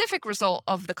specific result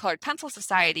of the Colored Pencil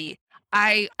Society.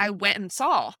 I went and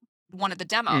saw one of the Mm.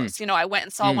 demos. I went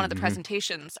and saw one of the Mm-hmm.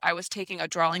 presentations. I was taking a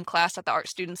drawing class at the Art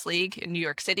Students League in New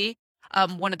York City.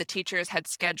 One of the teachers had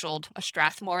scheduled a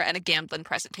Strathmore and a Gamblin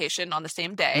presentation on the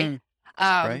same day.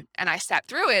 Mm. Right. And I sat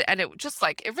through it and it just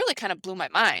like it really kind of blew my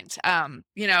mind.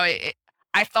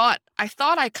 I thought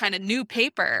I kind of knew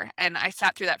paper and I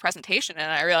sat through that presentation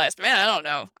and I realized, man, I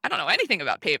don't know anything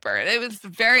about paper. It was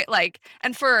very like,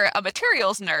 and for a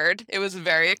materials nerd, it was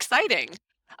very exciting.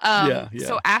 Yeah.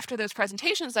 So Yeah. after those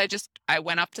presentations, I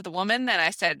went up to the woman and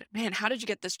I said, man, how did you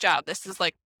get this job? This is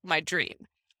like my dream.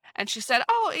 And she said,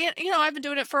 oh, I've been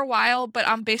doing it for a while, but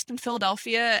I'm based in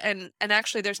Philadelphia and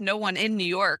actually there's no one in New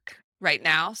York right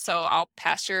now. So I'll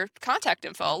pass your contact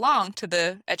info along to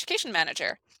the education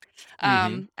manager.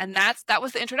 Mm-hmm. And that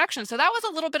was the introduction. So that was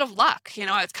a little bit of luck.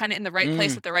 I was kind of in the right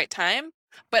place Mm. at the right time.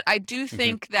 But I do Hmm.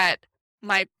 think that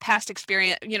my past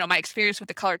experience, my experience with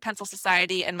the Colored Pencil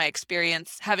Society and my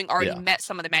experience having already Yeah. met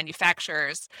some of the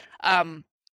manufacturers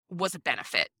was a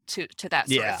benefit to that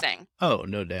sort of Yeah. thing. Oh,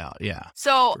 no doubt. Yeah,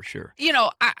 So, for sure.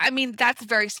 I mean, that's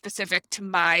very specific to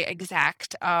my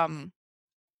exact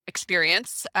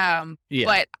experience. Yeah.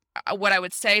 But what I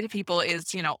would say to people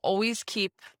is, always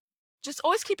keep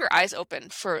your eyes open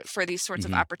for these sorts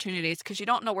of Hmm. opportunities because you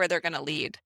don't know where they're going to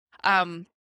lead. Um,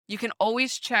 you can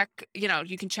always check,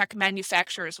 you can check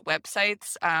manufacturers'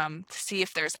 websites to see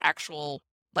if there's actual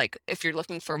like if you're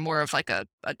looking for more of like a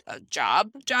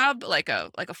job like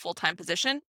a full-time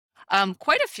position.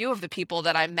 Quite a few of the people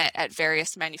that I met at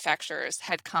various manufacturers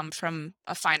had come from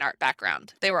a fine art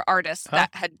background. They were artists Oh.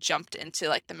 that had jumped into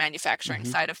like the manufacturing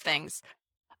Hmm. side of things.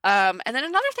 And then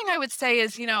another thing I would say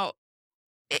is,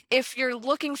 if you're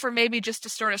looking for maybe just to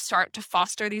sort of start to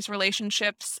foster these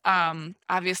relationships,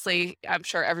 obviously, I'm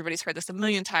sure everybody's heard this a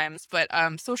million times, but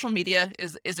social media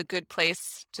is a good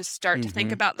place to start to think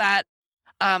Hmm. about that.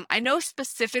 I know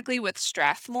specifically with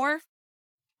Strathmore,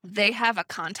 they have a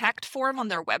contact form on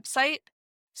their website.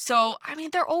 So, I mean,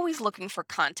 they're always looking for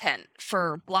content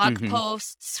for blog Hmm.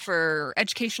 posts, for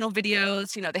educational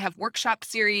videos. They have workshop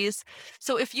series.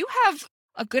 So if you have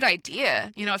a good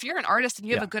idea, if you're an artist and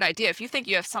you have Yeah. a good idea, if you think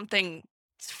you have something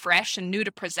fresh and new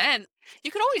to present,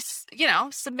 you can always,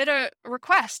 submit a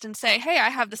request and say, hey, I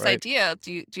have this Right. idea.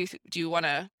 Do you want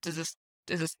to, do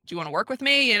you want to work with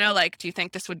me? Like, do you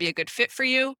think this would be a good fit for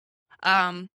you?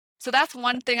 So that's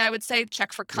one thing I would say,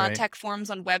 check for Right. contact forms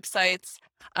on websites.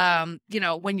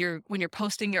 When you're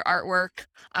posting your artwork,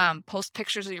 post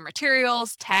pictures of your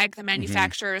materials, tag the Hmm.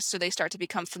 manufacturers so they start to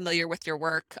become familiar with your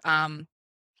work.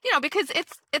 Because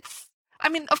it's I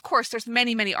mean, of course there's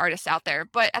many, many artists out there,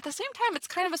 but at the same time it's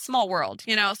kind of a small world,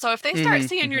 So if they start Hmm.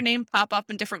 seeing your Hmm. name pop up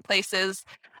in different places,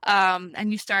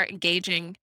 and you start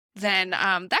engaging, then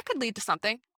that could lead to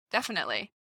something,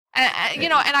 definitely. And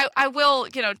I will,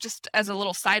 just as a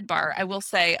little sidebar, I will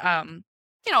say,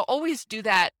 always do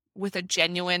that with a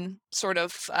genuine sort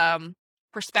of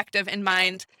perspective in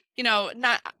mind.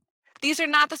 Not these are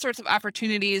not the sorts of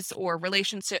opportunities or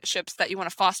relationships that you want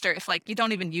to foster if like you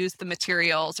don't even use the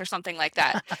materials or something like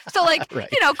that. So like, Right.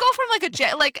 go from like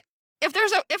like if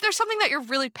there's something that you're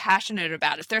really passionate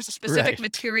about, if there's a specific Right.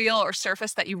 material or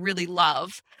surface that you really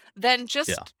love, then just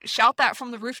Yeah. shout that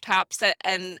from the rooftops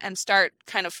and start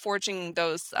kind of forging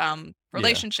those Yeah.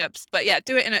 relationships. But yeah,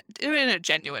 do it in a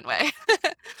genuine way.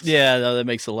 Yeah, no, that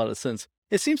makes a lot of sense.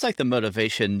 It seems like the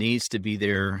motivation needs to be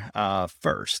there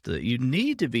first. You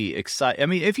need to be excited. I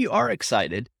mean, if you are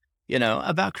excited,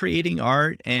 about creating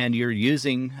art and you're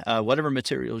using whatever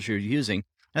materials you're using,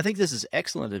 I think this is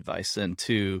excellent advice then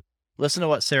to listen to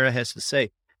what Sarah has to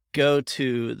say. Go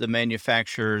to the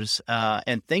manufacturers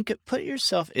and put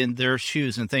yourself in their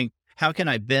shoes and think, how can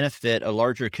I benefit a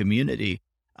larger community?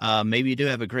 Maybe you do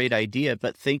have a great idea,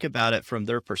 but think about it from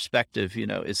their perspective.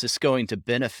 Is this going to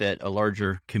benefit a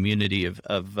larger community of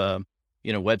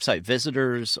website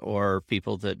visitors or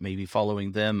people that may be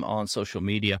following them on social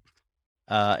media?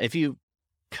 If you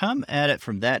come at it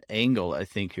from that angle, I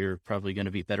think you're probably going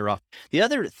to be better off. The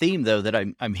other theme, though, that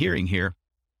I'm hearing here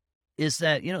is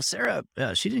that, Sarah,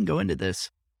 she didn't go into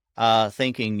this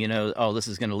thinking, oh, this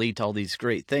is going to lead to all these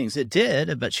great things. It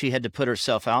did, but she had to put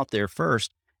herself out there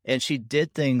first. And she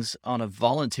did things on a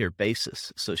volunteer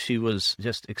basis. So she was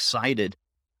just excited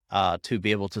to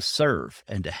be able to serve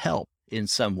and to help in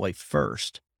some way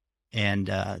first. And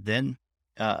then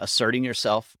asserting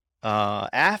yourself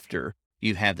after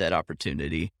you have that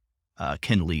opportunity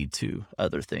can lead to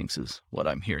other things, is what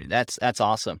I'm hearing. That's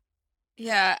awesome.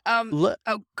 Yeah. Look,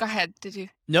 Oh, go ahead. Did you?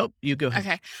 nope, you go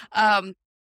ahead. Okay.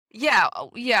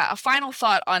 Yeah. A final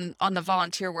thought on the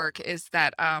volunteer work is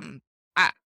that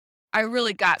I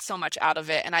really got so much out of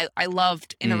it, and I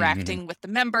loved hmm interacting with the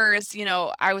members.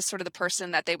 I was sort of the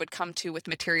person that they would come to with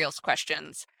materials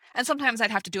questions. And sometimes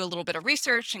I'd have to do a little bit of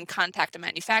research and contact a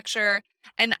manufacturer.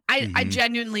 And I hmm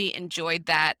genuinely enjoyed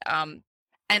that. And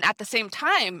at the same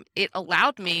time, it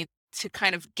allowed me to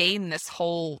kind of gain this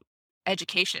whole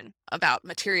education about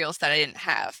materials that I didn't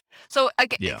have. So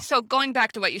Yeah. so going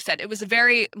back to what you said, it was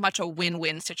very much a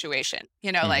win-win situation,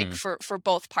 like hmm for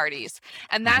both parties.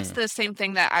 And that's hmm the same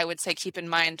thing that I would say keep in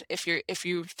mind if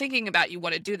you're thinking about you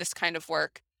want to do this kind of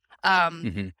work.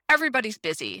 Um, hmm Everybody's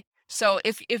busy. So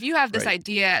if you have this Right.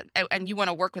 idea and you want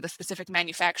to work with a specific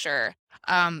manufacturer,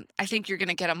 I think you're going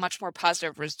to get a much more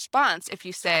positive response if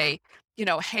you say,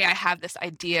 hey, I have this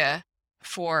idea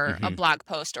for a hmm blog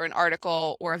post or an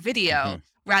article or a video, hmm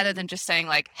rather than just saying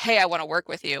like, hey, I want to work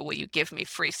with you. Will you give me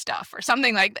free stuff or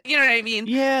something like that? You know what I mean?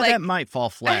 Yeah, that Like, might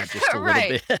fall flat just a little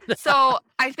right. bit. So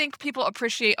I think people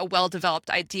appreciate a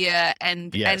well-developed idea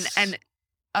and Yes.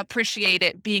 appreciate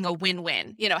it being a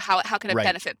win-win. How can it Right.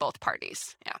 benefit both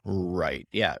parties? Yeah. Right.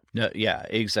 Yeah. No, yeah,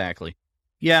 exactly.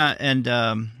 Yeah. And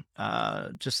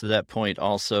just to that point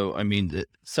also, I mean,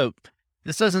 so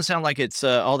this doesn't sound like it's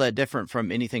all that different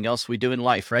from anything else we do in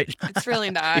life, right? It's really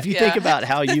If not. you think Yeah. about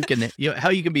how you can, how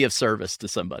you can be of service to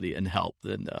somebody and help,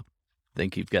 then I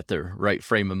think you've got the right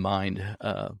frame of mind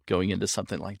going into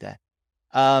something like that.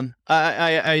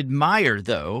 I admire,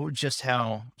 though, just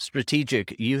how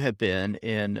strategic you have been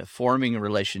in forming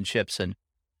relationships. And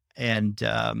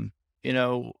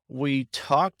we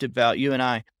talked about, you and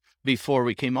I, before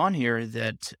we came on here,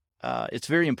 that it's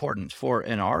very important for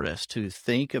an artist to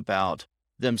think about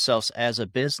themselves as a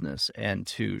business and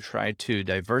to try to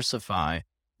diversify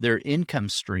their income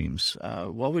streams.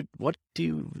 What do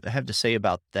you have to say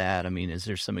about that? I mean, is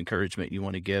there some encouragement you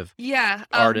want to give Yeah.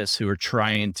 artists who are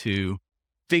trying to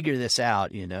figure this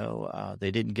out?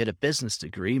 They didn't get a business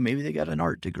degree, maybe they got an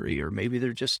art degree, or maybe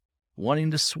they're just wanting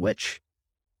to switch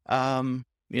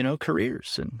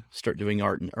careers and start doing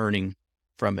art and earning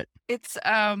from it. It's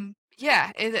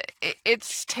yeah,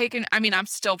 it's taken. I mean, I'm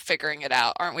still figuring it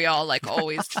out. Aren't we all, like,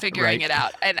 always figuring Right. it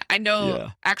out? And I know Yeah.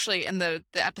 actually in the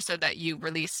episode that you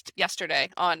released yesterday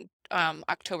on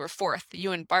October 4th,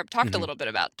 you and Barb talked a hmm little bit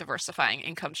about diversifying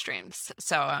income streams.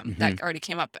 So hmm that already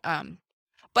came up.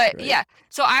 But Right. yeah,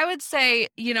 so I would say,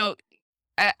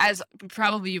 as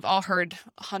probably you've all heard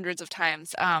hundreds of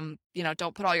times,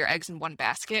 don't put all your eggs in one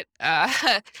basket. Right.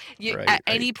 At Right.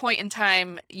 any point in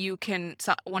time,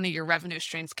 one of your revenue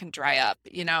streams can dry up.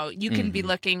 You can be hmm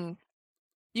looking,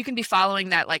 you can be following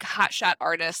that like hotshot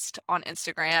artist on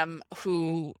Instagram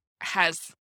who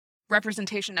has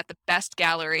representation at the best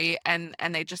gallery, and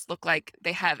they just look like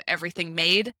they have everything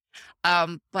made.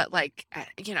 But like,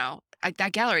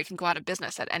 that gallery can go out of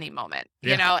business at any moment,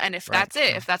 Yeah. and if Right. that's it,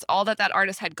 Right. if that's all that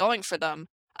artist had going for them,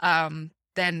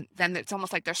 then it's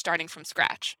almost like they're starting from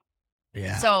scratch.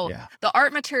 Yeah. So Yeah. the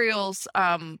art materials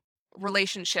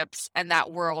relationships and that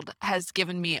world has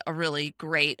given me a really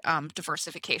great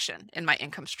diversification in my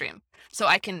income stream. So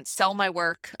I can sell my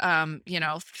work,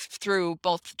 through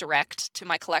both direct to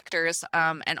my collectors,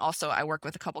 and also I work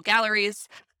with a couple galleries.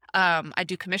 I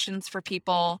do commissions for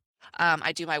people.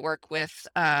 I do my work with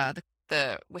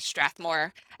with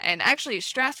Strathmore, and actually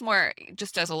Strathmore.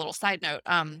 Just as a little side note,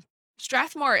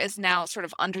 Strathmore is now sort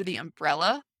of under the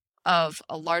umbrella of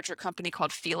a larger company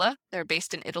called Fila. They're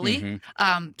based in Italy.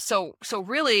 hmm So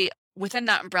really within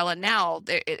that umbrella now,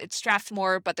 it's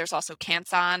Strathmore, but there's also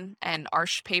Canson and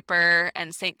Arch Paper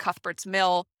and St. Cuthbert's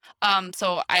Mill.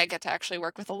 So I get to actually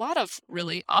work with a lot of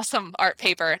really awesome art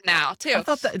paper now I too.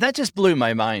 thought that just blew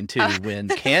my mind too when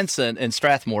Canson and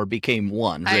Strathmore became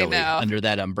one, I really, know. under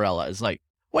that umbrella. It's like,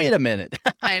 wait a minute.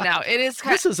 I know. It is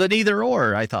This is an either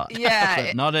or, I thought. yeah,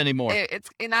 But not anymore. it's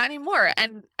not anymore.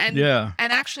 And Yeah.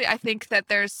 actually I think that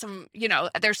there's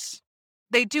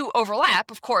they do overlap.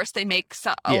 Of course, they make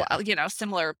some, Yeah.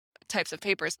 similar types of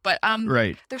papers, but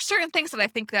Right. there's certain things that I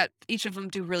think that each of them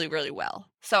do really, really well.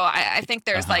 So I think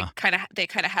there's Uh-huh. like they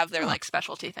kind of have their Huh. like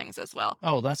specialty things as well.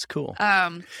 Oh, that's cool.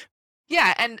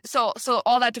 Yeah, and so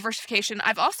all that diversification.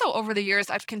 I've also over the years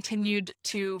I've continued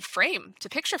to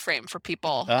picture frame for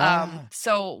people. Ah.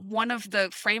 So one of the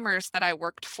framers that I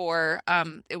worked for,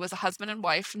 it was a husband and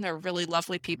wife, and they're really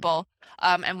lovely people.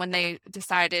 And when they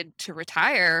decided to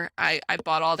retire, I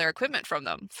bought all their equipment from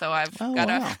them. So Oh,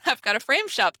 wow. I've got a frame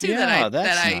shop too Yeah, that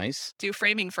that's I nice. do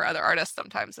framing for other artists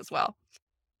sometimes as well.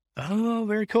 Oh,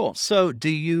 very cool. So do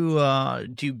you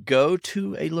go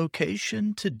to a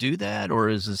location to do that, or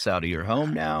is this out of your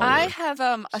home now I or have a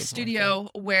something like that? studio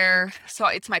where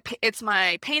it's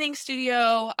my painting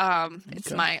studio, it's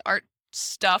Okay. my art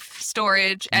stuff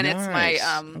storage, and it's my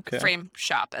Nice. Okay. frame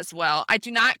shop as well. I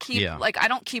do not keep Yeah. I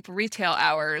don't keep retail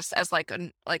hours as like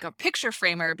a picture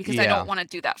framer because I Yeah. don't want to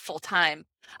do that full time.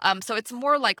 So it's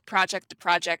more like project to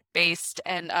project based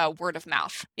and word of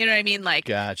mouth. You know what I mean? Like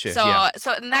Gotcha. Yeah.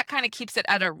 so and that kind of keeps it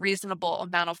at a reasonable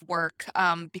amount of work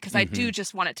because I Mhm. do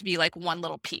just want it to be like one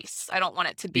little piece. I don't want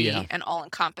it to Yeah. be an all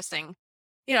encompassing.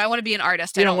 I want to be an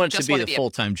artist. You I don't don't want it to just be want the to be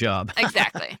full-time job.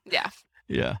 exactly. Yeah.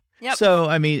 Yeah. Yep. So,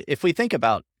 I mean, if we think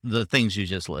about the things you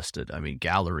just listed, I mean,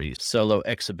 galleries, solo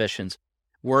exhibitions,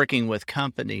 working with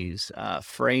companies,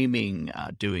 framing,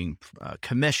 doing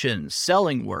commissions,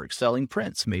 selling work, selling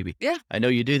prints, maybe. Yeah. I know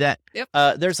you do that. Yep.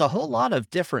 There's a whole lot of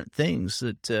different things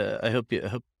that I hope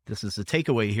this is the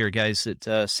takeaway here, guys,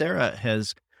 that Sarah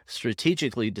has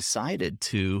strategically decided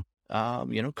to,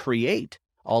 create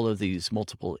all of these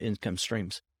multiple income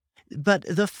streams. But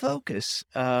the focus,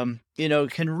 can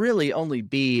really only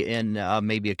be in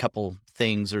maybe a couple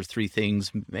things or three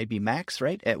things, maybe max,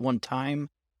 right, at one time.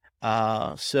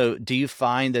 So do you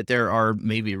find that there are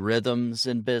maybe rhythms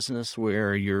in business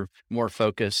where you're more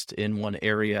focused in one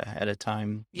area at a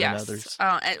time than Yes. others?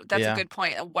 And that's a Yeah. good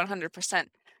point. 100%.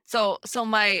 So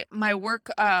my work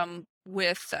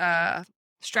with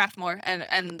Strathmore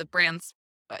and the brands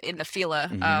in the Fila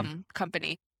Hmm.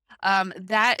 company,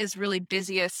 that is really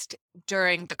busiest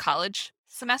during the college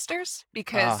semesters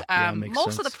because Yeah, makes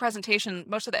most of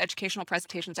sense. the educational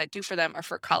presentations I do for them are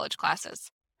for college classes.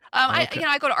 Okay.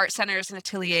 I go to art centers and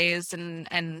ateliers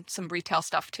and some retail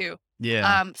stuff too.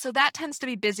 Yeah. So that tends to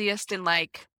be busiest in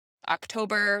like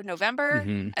October, November,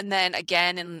 Hmm. and then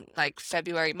again in like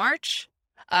February, March.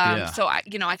 Yeah. So I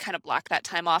kind of block that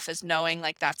time off as knowing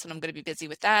like that's when I'm going to be busy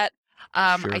with that.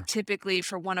 I Sure. typically,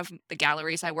 for one of the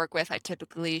galleries I work with, I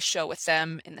typically show with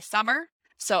them in the summer.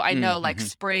 So I know like Mm-hmm.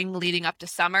 spring leading up to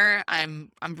summer,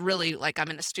 I'm really like I'm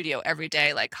in the studio every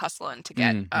day, like hustling to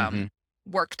get Mm-hmm.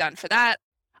 work done for that.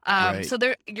 Right. So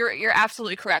you're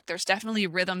absolutely correct. There's definitely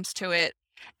rhythms to it.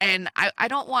 And I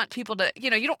don't want people to, you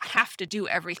don't have to do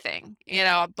everything,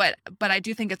 but I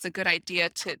do think it's a good idea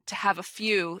to have a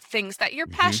few things that you're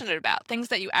Hmm. passionate about, things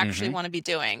that you actually Hmm. want to be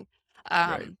doing.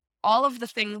 Right. All of the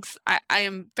things I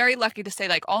am very lucky to say,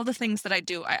 like all the things that I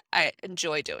do, I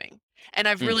enjoy doing. And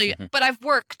Mm-hmm. but I've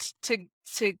worked to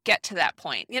get to that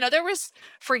point. There was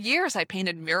for years I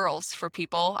painted murals for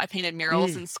people. I painted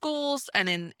murals in schools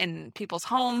and in people's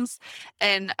homes.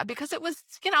 And because it was,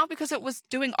 because it was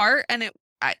doing art and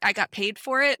I got paid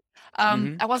for it.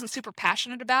 Mm-hmm. I wasn't super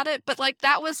passionate about it, but like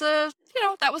that was a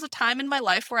time in my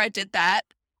life where I did that.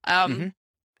 Hmm.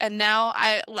 And now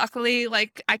I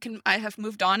have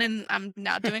moved on and I'm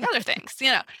now doing other things,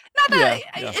 not that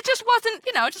Yeah. Yeah. it just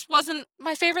wasn't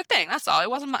my favorite thing. That's all. It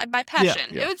wasn't my Yeah. passion.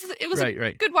 Yeah. It was a Right.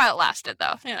 Right. good while it lasted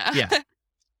though, Yeah.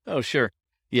 Oh, sure.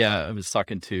 Yeah, I was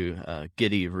talking to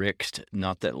Giddy Richt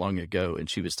not that long ago, and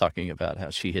she was talking about how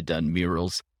she had done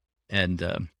murals,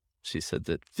 and she said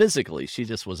that physically she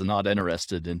just was not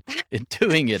interested in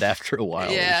doing it after a while.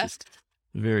 It was Yeah. just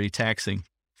very taxing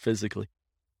physically.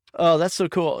 Oh, that's so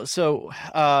cool. So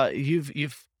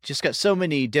you've just got so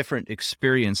many different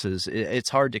experiences. It's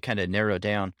hard to kind of narrow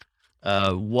down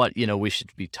what we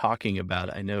should be talking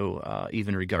about. I know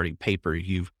even regarding paper,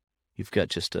 you've got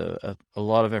just a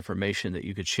lot of information that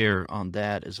you could share on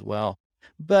that as well.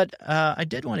 But I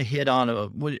did want to hit on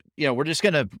we're just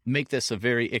going to make this a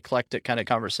very eclectic kind of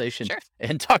conversation Sure.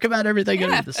 and talk about everything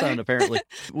under Yeah. the sun. Apparently,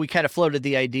 we kind of floated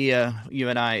the idea, you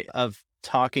and I, of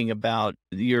talking about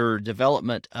your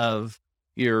development of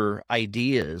your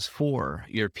ideas for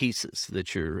your pieces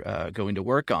that you're going to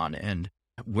work on and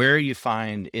where you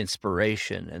find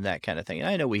inspiration and that kind of thing. And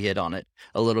I know we hit on it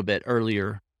a little bit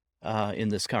earlier in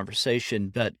this conversation,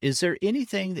 but is there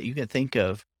anything that you can think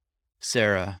of,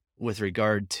 Sarah, with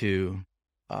regard to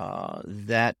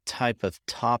that type of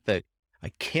topic?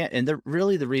 I can't, and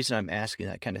really the reason I'm asking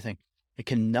that kind of thing, I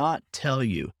cannot tell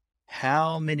you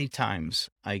how many times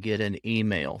I get an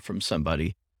email from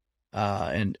somebody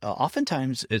And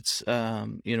oftentimes it's,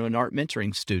 an art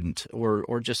mentoring student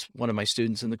or just one of my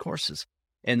students in the courses.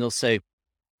 And they'll say,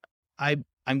 I'm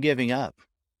giving up,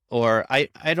 or I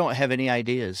don't have any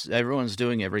ideas. Everyone's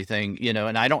doing everything,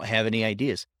 and I don't have any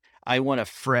ideas. I want a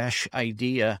fresh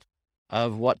idea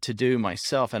of what to do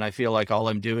myself. And I feel like all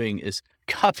I'm doing is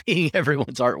copying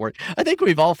everyone's artwork. I think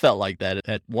we've all felt like that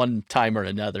at one time or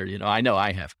another. I know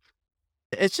I have.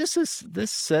 It's just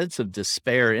this sense of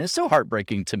despair. And it's so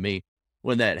heartbreaking to me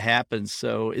when that happens.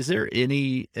 So is there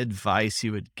any advice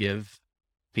you would give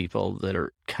people that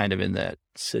are kind of in that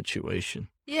situation?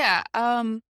 Yeah.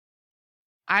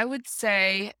 I would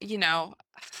say,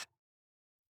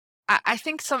 I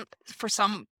think for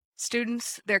some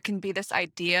students, there can be this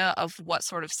idea of what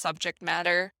sort of subject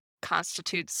matter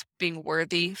constitutes being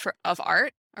worthy of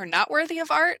art or not worthy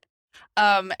of art.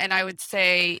 And I would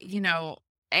say,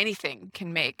 anything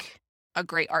can make a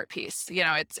great art piece.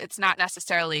 It's not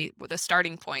necessarily the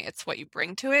starting point, it's what you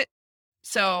bring to it.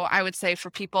 So I would say for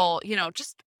people,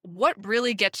 just what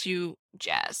really gets you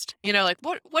jazzed? Like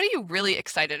what are you really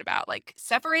excited about? Like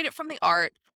separate it from the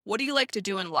art. What do you like to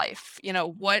do in life?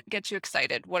 What gets you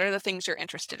excited? What are the things you're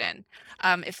interested in?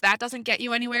 If that doesn't get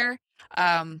you anywhere,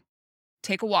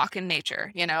 take a walk in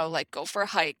nature, like go for a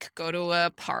hike, go to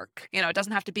a park. It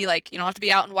doesn't have to be like, you don't have to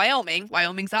be out in Wyoming.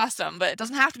 Wyoming's awesome, but it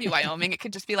doesn't have to be Wyoming. It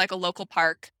could just be like a local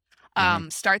park. Hmm.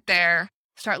 Start there,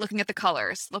 start looking at the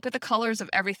colors, look at the colors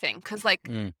of everything. Cause like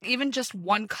Mm, even just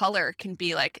one color can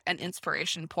be like an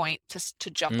inspiration point to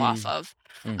jump off mm, of.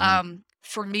 hmm.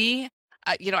 For me,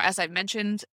 as I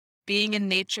mentioned, being in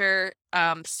nature,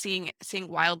 seeing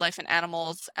wildlife and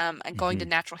animals, and going to Hmm.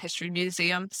 natural history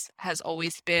museums has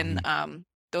always been, Hmm.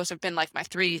 those have been like my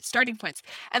three starting points.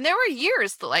 And there were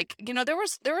years that like, there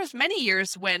was many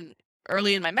years when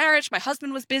early in my marriage, my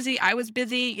husband was busy, I was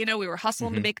busy, we were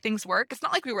hustling to Hmm. make things work. It's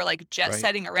not like we were like jet Right.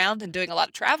 setting around and doing a lot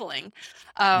of traveling.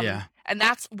 Yeah. And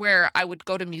that's where I would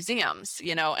go to museums,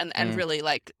 and Mm, really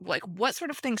like what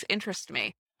sort of things interest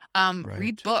me. Read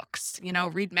right. books,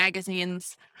 read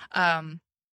magazines. Um,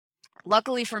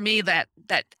 Luckily for me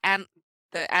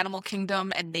the animal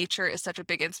kingdom and nature is such a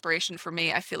big inspiration for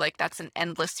me. I feel like that's an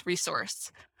endless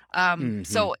resource. Hmm.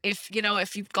 So if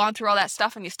you've gone through all that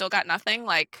stuff and you still got nothing,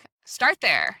 like start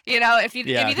there. If you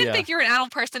Yeah. didn't Yeah. think you were an animal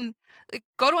person, like,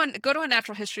 go to a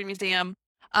natural history museum.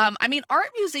 I mean, art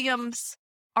museums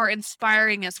are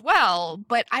inspiring as well,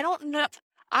 but I don't know.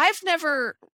 I've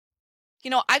never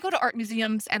I go to art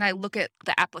museums and I look at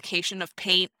the application of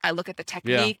paint, I look at the Yeah.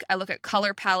 technique, I look at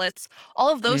color palettes. All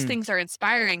of those Mm, things are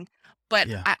inspiring, but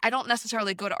yeah. I don't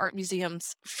necessarily go to art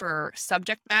museums for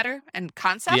subject matter and Yeah.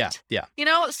 concept. Yeah.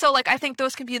 So like I think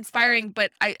those can be inspiring,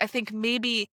 but I think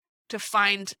maybe to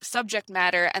find subject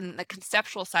matter and the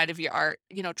conceptual side of your art,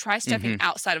 try stepping Hmm.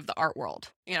 outside of the art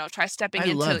world. Try stepping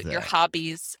I love into your that.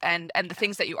 hobbies and the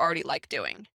things that you already like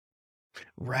doing.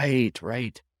 Right.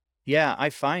 Right. Yeah. I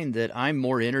find that I'm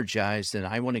more energized and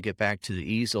I want to get back to the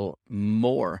easel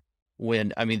more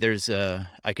I mean,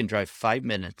 I can drive 5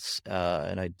 minutes,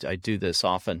 and I do this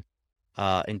often,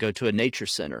 and go to a nature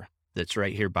center that's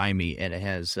right here by me. And it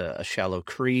has a shallow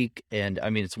creek. And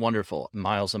I mean, it's wonderful,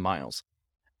 miles and miles.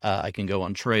 I can go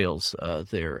on trails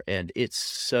there, and it's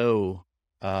so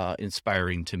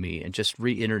inspiring to me and just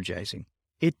re-energizing.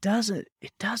 It doesn't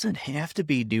have to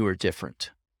be new or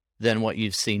different than what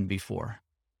you've seen before.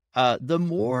 The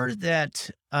more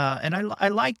that, and I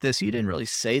like this. You didn't really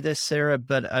say this, Sarah,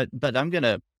 but I'm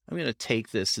gonna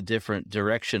take this a different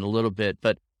direction a little bit.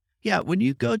 But yeah, when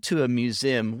you go to a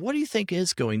museum, what do you think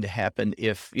is going to happen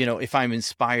if I'm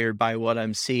inspired by what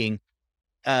I'm seeing?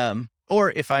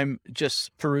 Or if I'm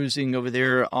just perusing over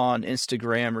there on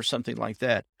Instagram or something like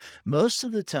that, most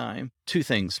of the time, two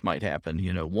things might happen,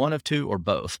 one of two or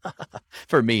both.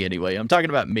 For me, anyway, I'm talking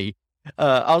about me.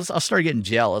 I'll start getting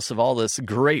jealous of all this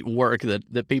great work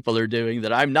that people are doing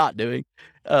that I'm not doing.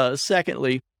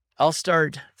 Secondly, I'll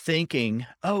start thinking,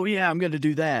 oh yeah, I'm going to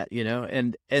do that,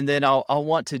 and then I'll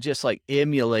want to just like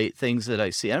emulate things that I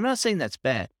see. I'm not saying that's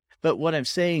bad. But what I'm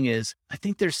saying is, I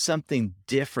think there's something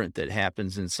different that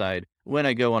happens inside when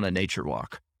I go on a nature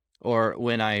walk or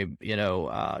when I,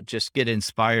 just get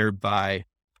inspired by,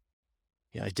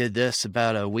 I did this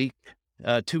about a week,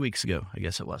 2 weeks ago, I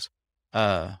guess it was.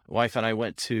 Wife and I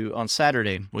on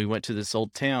Saturday, we went to this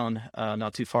old town,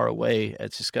 not too far away.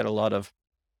 It's just got a lot of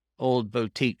old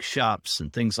boutique shops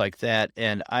and things like that.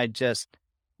 And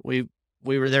we,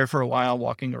 we were there for a while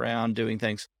walking around doing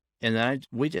things. And then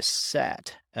we just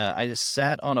sat. I just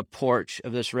sat on a porch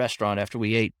of this restaurant after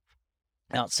we ate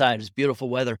outside. It was beautiful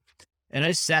weather. And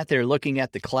I sat there looking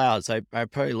at the clouds. I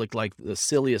probably looked like the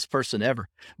silliest person ever,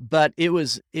 but it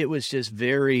was just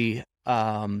very,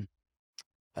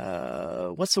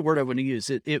 what's the word I want to use?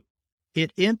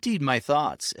 It emptied my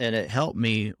thoughts, and it helped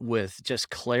me with just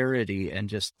clarity and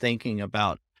just thinking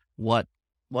about what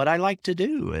I like to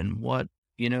do and what,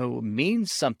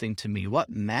 means something to me, what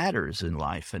matters in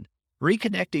life, and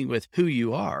reconnecting with who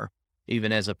you are,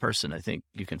 even as a person. I think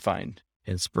you can find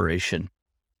inspiration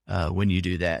when you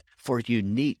do that for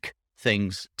unique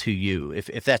things to you. If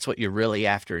that's what you're really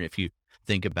after, and if you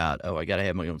think about, oh, I got to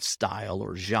have my own style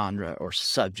or genre or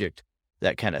subject,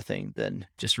 that kind of thing, then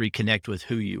just reconnect with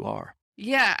who you are.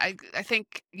 Yeah, I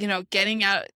think, getting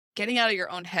out of your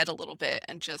own head a little bit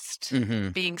and just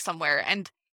being somewhere.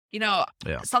 And,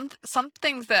 Yeah. some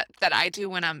things that I do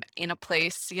when I'm in a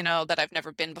place, that I've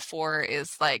never been before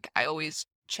is like I always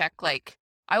check, like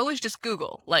I always just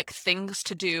Google like things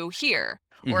to do here.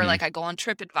 Or hmm like I go on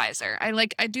TripAdvisor.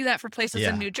 I do that for places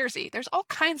in Yeah. New Jersey. There's all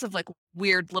kinds of like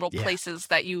weird little Yeah. places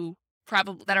that you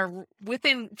probably that are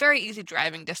within very easy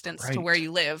driving distance to where Right.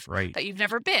 you live Right. that you've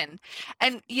never been.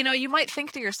 And you might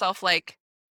think to yourself like,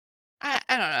 I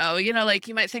don't know, like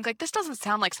you might think like this doesn't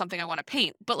sound like something I want to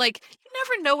paint, but like you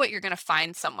never know what you're going to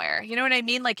find somewhere. You know what I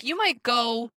mean? Like you might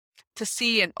go to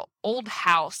see an old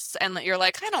house and you're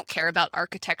like, I don't care about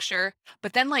architecture,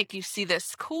 but then like you see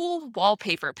this cool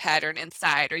wallpaper pattern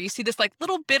inside, or you see this like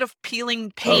little bit of peeling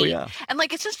Oh, paint, yeah. and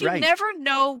like it's just you Right. never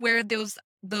know where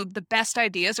the best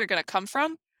ideas are going to come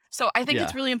from. So I think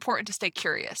it's Yeah. really important to stay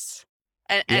curious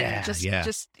and Yeah. Yeah.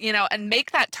 just and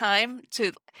make that time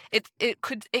to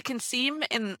it can seem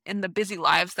in the busy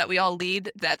lives that we all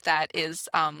lead that is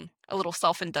a little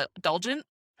self-indulgent,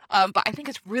 but I think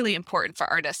it's really important for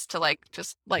artists to like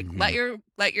just like hmm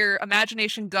let your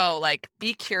imagination go, like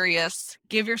be curious,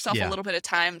 give yourself a Yeah. little bit of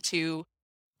time to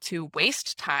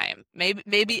waste time,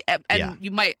 maybe Yeah. and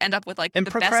you might end up with like And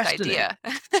the best procrastinate. idea.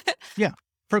 Yeah.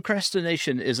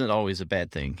 Procrastination isn't always a bad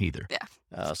thing either.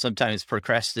 Yeah. Sometimes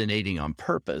procrastinating on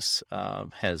purpose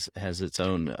has its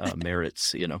own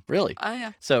merits, really. Oh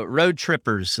yeah. So Road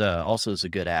Trippers also is a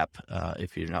good app.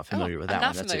 If you're not Oh, familiar with I'm that one,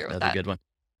 not that's familiar with another that. good one.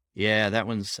 Yeah, that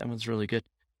one's really good.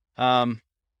 Um,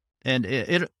 and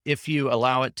if you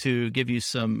allow it to give you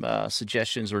some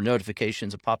suggestions or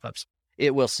notifications and pop-ups,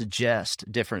 it will suggest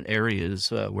different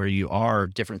areas where you are,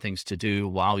 different things to do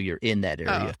while you're in that Oh,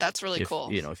 area. that's really cool.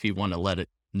 If you want to let it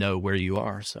know where you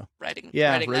are. So Writing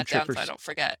yeah, writing Road that down so I Trippers. don't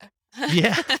forget.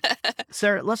 Yeah.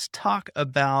 Sarah, let's talk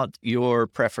about your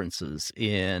preferences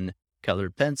in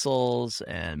colored pencils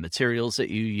and materials that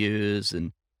you use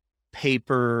and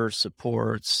paper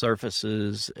supports,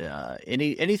 surfaces,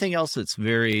 anything else that's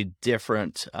very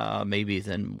different, maybe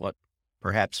than what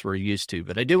perhaps we're used to.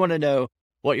 But I do want to know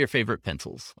what your favorite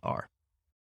pencils are.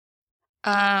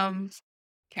 Um,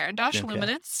 Caran d'Ache Okay.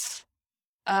 Luminance,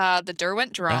 the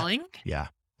Derwent Ah, Drawing. yeah,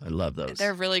 I love They're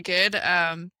those. really good.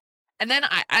 And then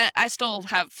I still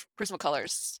have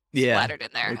Prismacolors Yeah. splattered in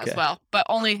there as Okay. well, but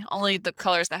only the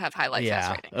colors that have high light fast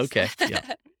Yeah. ratings. Okay.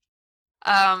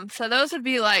 Yeah. So those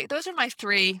are my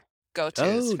three go-tos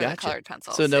Oh, for the gotcha. colored So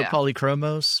pencils. no Yeah.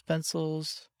 polychromos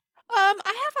pencils.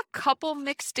 I have a couple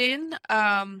mixed in,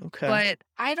 Okay. but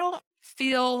I don't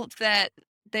feel that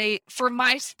for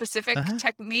my specific Uh-huh.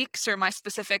 techniques or my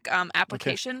specific Okay.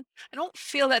 application, I don't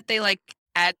feel that they like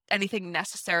add anything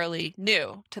necessarily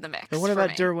new to the And mix what for about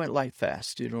me. Derwent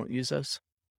Lightfast? You don't use those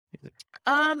either?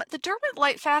 The Derwent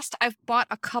Lightfast, I've bought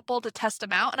a couple to test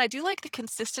them out, and I do like the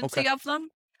consistency Okay. of them.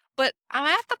 But I'm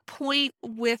at the point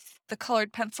with the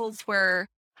colored pencils where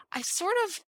I sort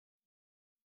of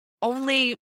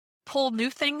only pull new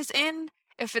things in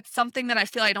if it's something that I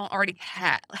feel I don't already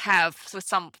have with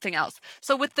something else.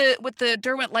 So with the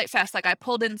Derwent Lightfast, like I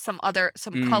pulled in some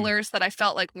Mm. colors that I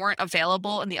felt like weren't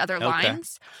available in the other Okay.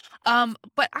 lines.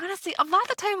 But honestly, I'm not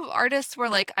the type of artist where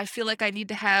like I feel like I need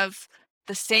to have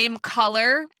the same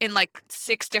color in like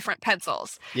 6 different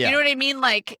pencils. You Yeah. know what I mean?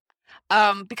 Like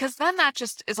because then that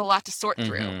just is a lot to sort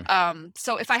through. hmm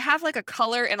So if I have like a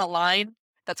color in a line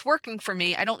that's working for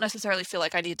me, I don't necessarily feel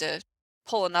like I need to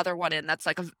pull another one in that's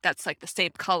like the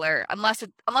same color unless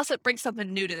it brings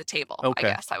something new to the table, I Okay.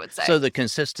 guess I would say. So the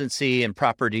consistency and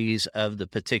properties of the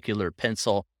particular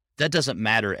pencil, that doesn't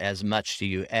matter as much to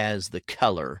you as the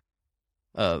color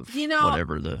of You know,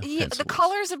 whatever the yeah, the pencil is.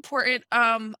 color is important.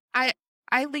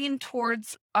 I lean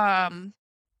towards More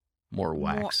more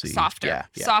waxy. softer Yeah.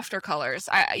 Yeah. softer colors.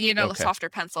 Okay. Softer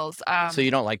pencils. So you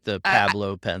don't like the I,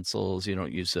 Pablo pencils. You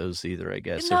don't use those either, I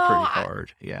guess. They're no, pretty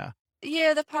hard. Yeah.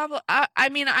 yeah, the problem. I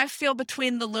mean, I feel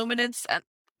between the luminance and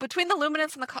the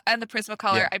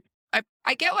Prismacolor, Yeah.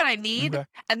 I get what I need, Okay.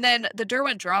 and then the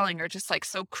Derwent Drawing are just like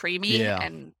so creamy Yeah.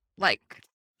 and like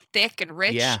thick and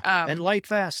rich. Yeah. And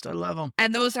Lightfast. I love them.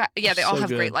 And those are they all So have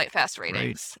great good. light fast Great.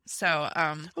 ratings. So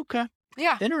Okay.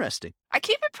 Yeah. Interesting. I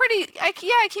keep it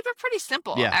pretty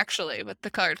simple Yeah. actually with the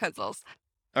colored pencils.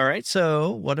 All right.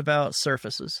 So what about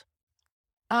surfaces?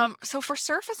 So for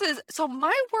surfaces, so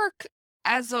my work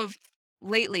as of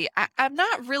lately, I'm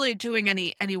not really doing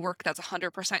any work that's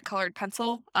 100% colored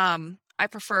pencil. I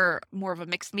prefer more of a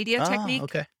mixed media technique.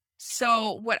 Okay.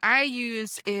 So what I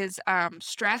use is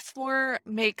Strathmore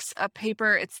makes a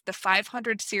paper. It's the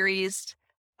 500 series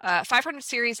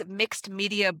mixed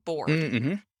media board.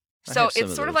 Mm-hmm. So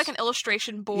it's sort of like an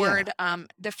illustration board.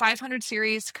 The 500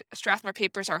 series Strathmore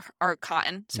papers are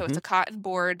cotton, so it's a cotton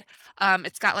board.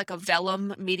 It's got like a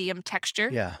vellum medium texture.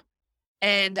 Yeah.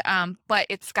 And but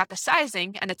it's got the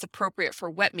sizing and it's appropriate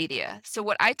for wet media. So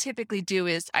what I typically do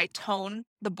is I tone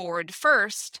the board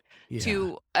first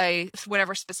to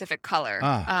whatever specific color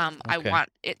I want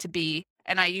it to be,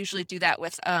 and I usually do that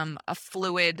with a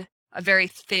very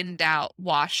thinned out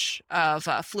wash of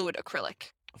fluid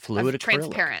acrylic. Fluid acrylic.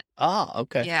 Transparent.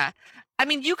 Okay. Yeah. I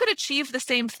mean, you could achieve the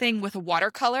same thing with a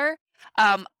watercolor.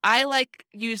 I like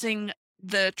using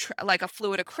like a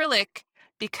fluid acrylic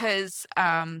because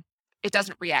it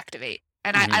doesn't reactivate.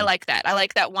 And I like that. I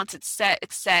like that once it's set,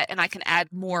 and I can add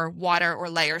more water or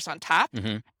layers on top,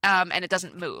 and it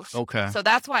doesn't move. Okay. So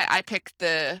that's why I picked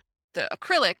the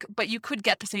acrylic, but you could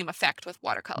get the same effect with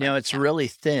watercolor. Now it's really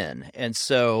thin. And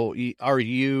so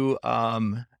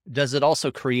does it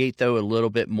also create, though, a little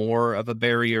bit more of a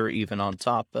barrier even on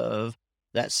top of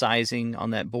that sizing on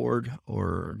that board,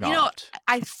 or not? You know,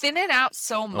 I thin it out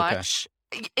so much.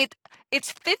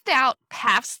 It's thinned out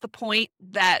past the point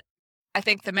that I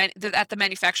think that the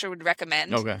manufacturer would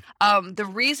recommend. Okay. The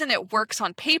reason it works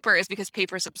on paper is because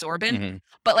paper is absorbent,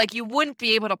 but like you wouldn't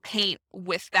be able to paint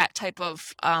with that type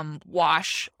of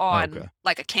wash on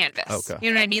like a canvas. Okay.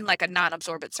 You know what I mean? Like a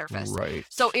non-absorbent surface. Right.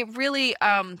 So it really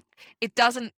it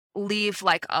doesn't leave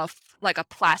like a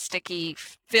plasticky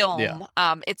film.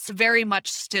 Yeah. It's very much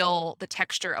still the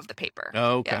texture of the paper.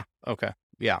 Okay. Yeah. Okay.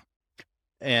 Yeah.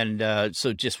 And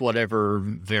so just whatever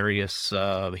various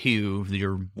hue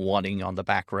you're wanting on the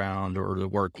background or the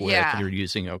work with you're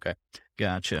using. Okay.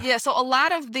 Gotcha. Yeah. So a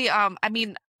lot of the, I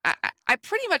mean, I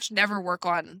pretty much never work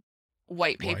on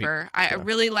white paper. I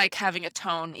really like having a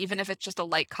tone, even if it's just a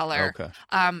light color. Okay.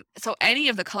 So any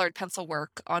of the colored pencil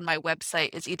work on my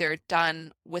website is either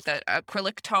done with an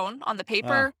acrylic tone on the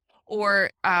paper,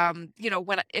 or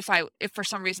if for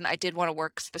some reason I did want to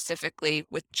work specifically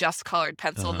with just colored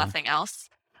pencil, nothing else,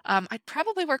 I'd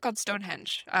probably work on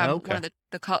Stonehenge. One of the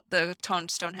toned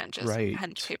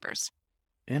Henge papers.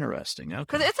 Interesting.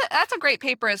 Okay. Because that's a great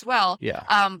paper as well.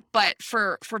 Yeah. But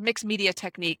for mixed media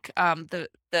technique,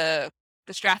 the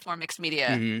Strathmore mixed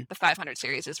media, the 500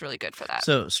 series is really good for that.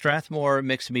 So Strathmore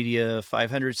mixed media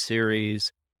 500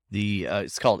 series.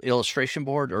 It's called illustration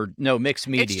board, or no, mixed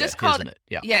media, it's just called, isn't it?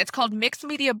 Yeah. Yeah, it's called mixed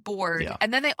media board. Yeah.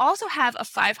 And then they also have a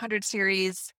 500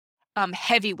 series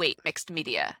heavyweight mixed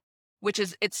media,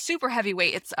 it's super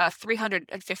heavyweight. It's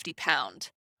 350 pound.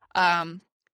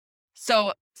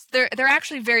 So they're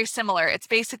actually very similar. It's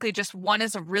basically just one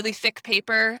is a really thick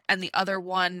paper and the other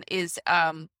one is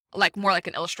like more like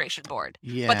an illustration board.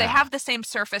 Yeah. But they have the same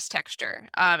surface texture.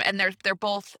 And they're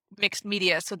both mixed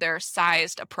media, so they're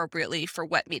sized appropriately for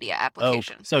wet media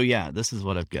application. Oh, so yeah, this is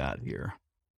what I've got here.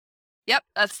 Yep,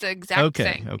 that's the exact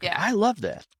thing. Okay. Yeah. I love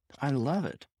that. I love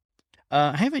it.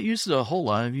 I haven't used it a whole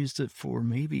lot. I've used it for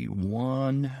maybe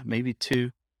one, maybe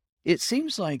two. It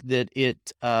seems like that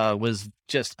it was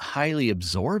just highly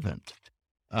absorbent.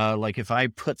 Like if I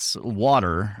put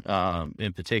water,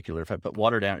 in particular, if I put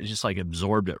water down, it just like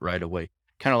absorbed it right away.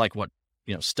 Kind of like what,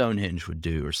 Stonehenge would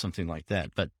do or something like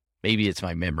that. But maybe it's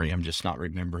my memory. I'm just not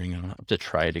remembering. I'll have to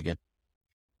try it again.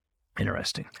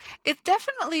 Interesting. It's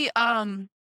definitely,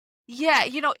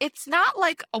 it's not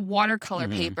like a watercolor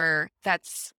paper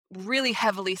that's really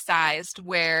heavily sized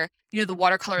where, the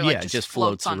watercolor just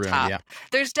floats on top. Yeah.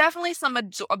 There's definitely some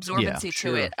absorbency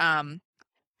to it.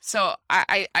 So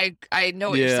I know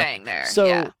what you're saying there.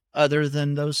 So other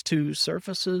than those two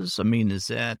surfaces, I mean, is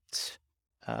there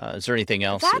anything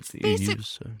else that you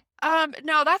use?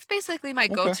 No, that's basically my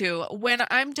go-to. When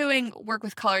I'm doing work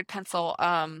with colored pencil,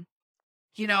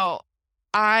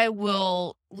 I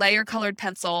will layer colored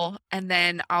pencil and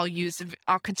then I'll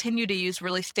continue to use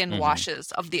really thin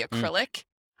washes of the acrylic.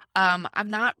 I'm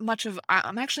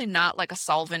actually not like a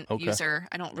solvent user.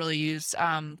 I don't really use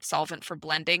solvent for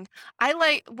blending.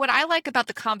 What I like about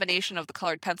the combination of the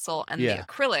colored pencil and the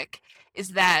acrylic is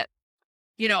that,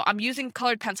 I'm using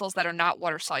colored pencils that are not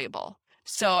water soluble.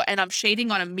 So, and I'm shading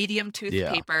on a medium tooth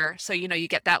Yeah. paper. So, you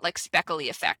get that like speckly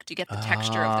effect. You get the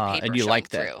texture of the paper And you showing like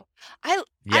that. through. I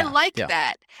Yeah. like Yeah.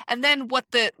 that. And then what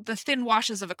the thin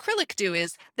washes of acrylic do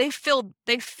is they fill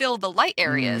the light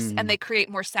areas and they create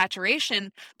more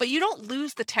saturation, but you don't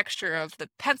lose the texture of the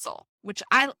pencil, which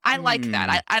I like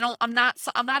that. I'm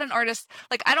not an artist.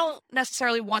 Like, I don't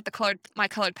necessarily want my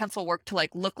colored pencil work to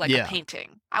like look like a Yeah.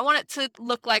 painting. I want it to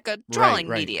look like a Right, drawing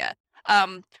right. media.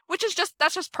 Which is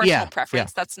that's just personal Yeah.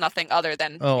 preference. That's nothing other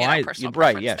than Oh, personal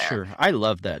right. preference Yeah, there. sure. I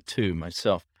love that too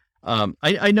myself.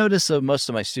 I notice most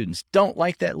of my students don't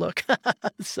like that look.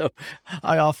 So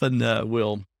I often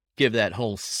will give that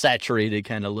whole saturated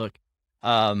kind of look,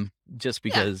 just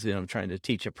Yeah. because, I'm trying to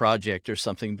teach a project or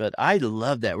something. But I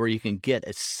love that where you can get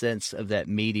a sense of that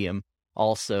medium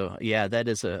also. Yeah, that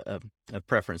is a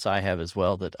preference I have as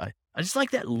well, that I just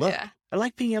like that look. Yeah. I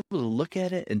like being able to look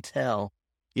at it and tell,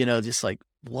 just like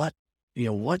what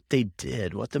they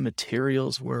did, what the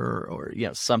materials were, or,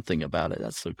 something about it.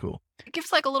 That's so cool. It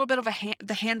gives like a little bit of the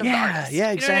hand of the Yeah, artist.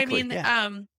 yeah, You know what I exactly. mean? Yeah.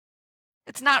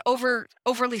 It's not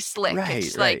overly slick. Right,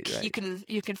 It's right, like right.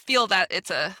 you can feel that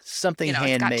it's Something it's got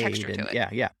handmade texture to and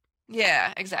it. yeah.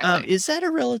 Yeah, exactly. Is that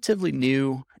a relatively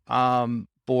new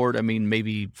board? I mean,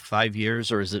 maybe 5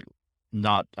 years, or is it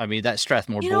not? I mean, that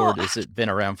Strathmore You know, board, has it been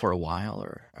around for a while,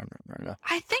 or I don't know.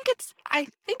 I think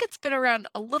it's been around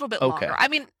a little bit Okay. longer. I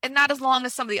mean, and not as long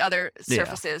as some of the other Yeah.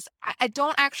 surfaces. I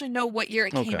don't actually know what year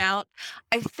it came Okay. out.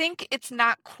 I think it's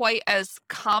not quite as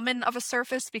common of a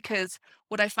surface, because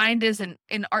what I find is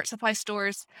in art supply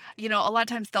stores, a lot of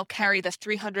times they'll carry the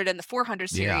 300 and the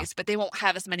 400 Yeah. series, but they won't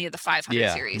have as many of the 500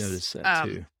 Yeah, series notice that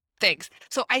too. things.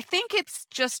 So I think it's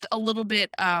just a little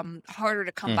bit harder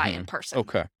to come by in person.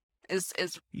 Okay. Is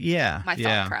Yeah, my thought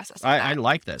yeah. process on I that.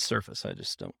 like that surface. I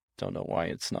just don't know why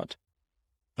it's not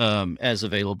as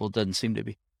available. Doesn't seem to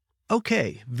be.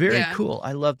 Okay, very Yeah. cool.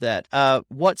 I love that.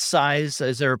 What size?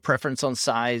 Is there a preference on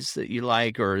size that you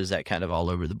like, or is that kind of all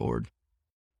over the board?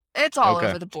 It's all Okay.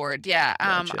 over the board. Yeah.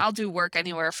 Gotcha. I'll do work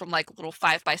anywhere from like little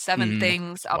 5x7 Mhm.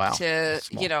 things up Wow, to, that's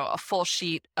small. a full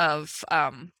sheet of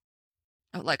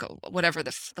like whatever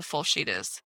the full sheet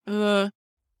is.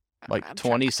 Like I'm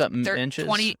 20 something 20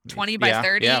 inches? 20 by Yeah,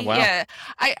 30. yeah, wow. Yeah.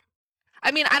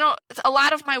 I mean, a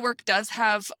lot of my work does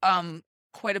have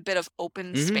quite a bit of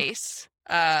open Mhm. space.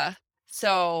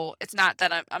 So it's not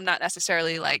that I'm not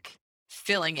necessarily like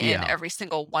filling in Yeah. every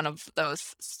single one of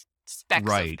those specks of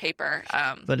Right. paper.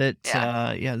 But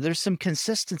Yeah. there's some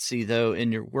consistency though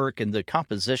in your work, and the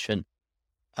composition.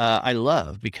 I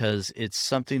love, because it's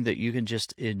something that you can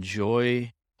just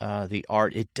enjoy the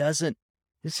art.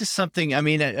 This is something, I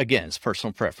mean, again, it's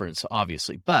personal preference,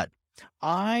 obviously, but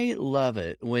I love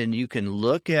it when you can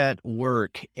look at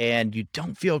work and you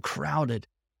don't feel crowded.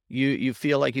 You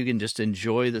feel like you can just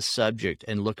enjoy the subject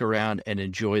and look around and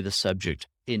enjoy the subject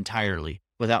entirely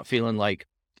without feeling like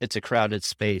it's a crowded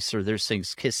space or there's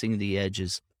things kissing the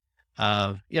edges.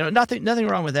 Nothing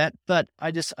wrong with that, but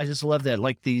I just love that.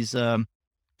 Like these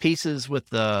pieces with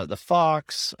the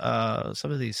fox,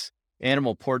 some of these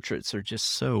animal portraits are just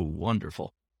so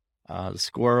wonderful. The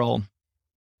squirrel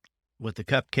with the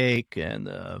cupcake and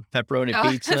the pepperoni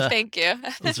Oh, pizza. thank you.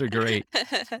 Those are great.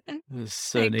 It's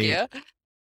so Thank neat. you.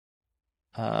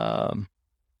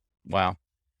 Wow.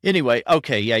 Anyway,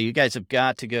 okay, yeah, you guys have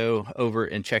got to go over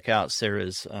and check out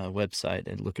Sarah's website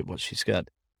and look at what she's got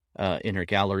in her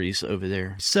galleries over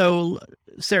there. So,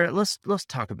 Sarah, let's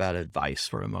talk about advice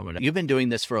for a moment. You've been doing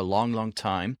this for a long, long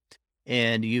time,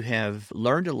 and you have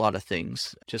learned a lot of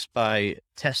things just by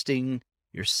testing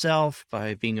yourself,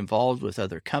 by being involved with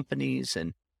other companies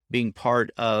and being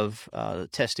part of the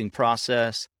testing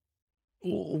process.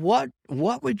 What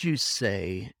would you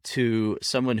say to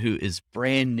someone who is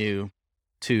brand new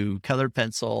to colored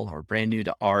pencil or brand new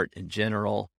to art in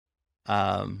general?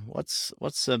 What's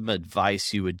some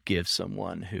advice you would give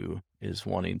someone who is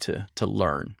wanting to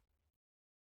learn?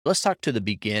 Let's talk to the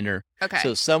beginner. Okay.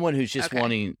 So someone who's just Okay.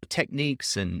 wanting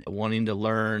techniques and wanting to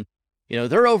learn,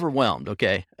 they're overwhelmed,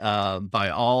 okay, by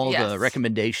all the Yes.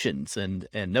 recommendations and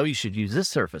no, you should use this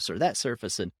surface or that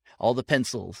surface and all the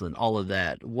pencils and all of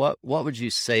that. What would you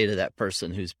say to that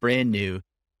person who's brand new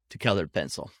to colored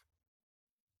pencil?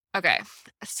 Okay.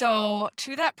 So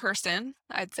to that person,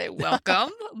 I'd say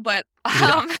welcome, but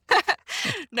Yeah.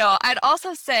 no, I'd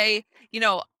also say,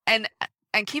 and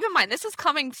keep in mind this is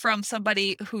coming from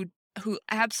somebody who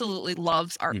absolutely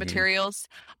loves art Mhm. materials.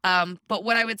 But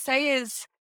what I would say is,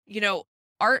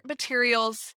 art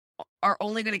materials are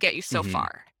only going to get you so Mhm.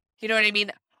 far. You know what I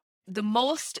mean?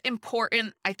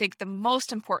 I think the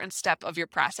most important step of your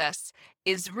process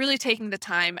is really taking the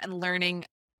time and learning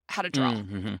how to draw.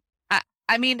 Mhm.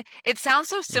 I mean, it sounds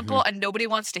so Hmm. simple and nobody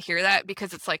wants to hear that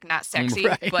because it's like not sexy,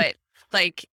 Right. but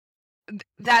like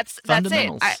that's it.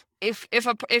 Fundamentals.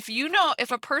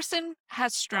 If a person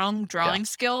has strong Yeah. drawing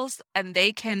skills and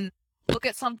they can look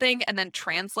at something and then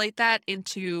translate that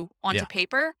onto Yeah.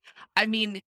 paper, I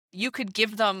mean, you could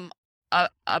give them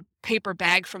a paper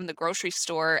bag from the grocery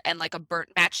store and like a burnt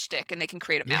matchstick and they can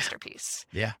create a Yeah. masterpiece.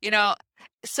 Yeah. You know,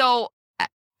 so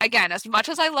again, as much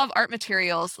as I love art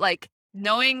materials, like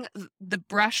knowing the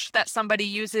brush that somebody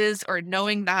uses or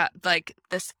knowing that like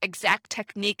this exact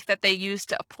technique that they use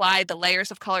to apply the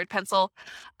layers of colored pencil,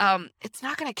 it's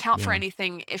not going to count for Yeah.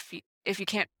 anything if you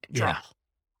can't Yeah.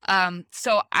 draw.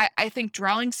 So I think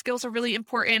drawing skills are really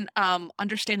important.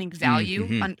 Understanding value,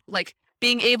 Hmm. like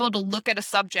being able to look at a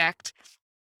subject.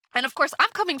 And of course,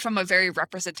 I'm coming from a very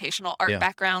representational art Yeah.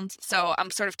 background, so I'm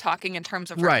sort of talking in terms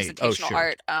of Right. Oh, representational sure.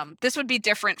 art. This would be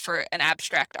different for an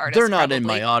abstract artist, They're not in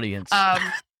my probably. audience.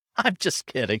 Um, I'm just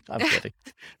kidding. I'm kidding.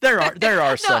 There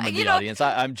are some in the audience.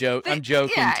 I'm joking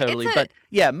yeah, totally, but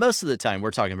yeah, most of the time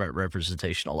we're talking about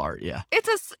representational art. Yeah.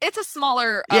 it's a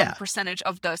smaller Yeah. percentage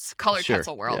of this colored Sure.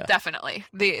 pencil world, Yeah. definitely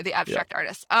the abstract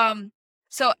artists.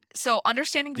 So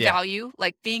understanding Yeah. value,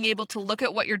 like being able to look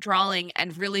at what you're drawing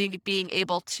and really being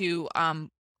able to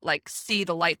like see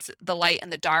the light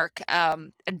and the dark,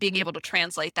 and being able to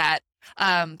translate that.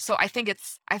 So I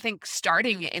think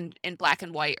starting in black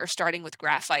and white or starting with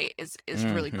graphite is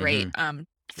really great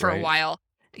for a Right. while.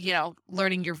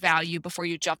 Learning your value before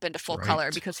you jump into full color,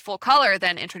 Right. because full color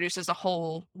then introduces a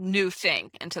whole new thing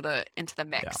into the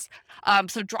mix.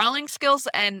 So drawing skills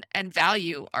and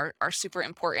value are super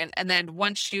important. And then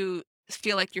once you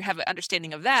feel like you have an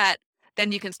understanding of that,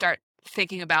 then you can start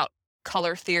thinking about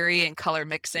color theory and color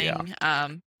mixing,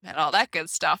 and all that good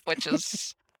stuff, which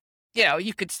is,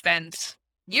 you could spend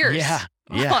years Yeah.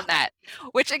 Yeah. on that,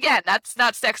 which again, that's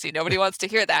not sexy. Nobody wants to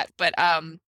hear that, but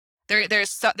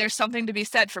there's something to be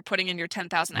said for putting in your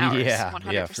 10,000 hours, Yeah.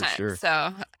 100%. Yeah, for sure.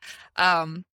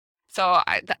 So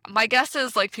my guess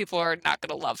is like people are not going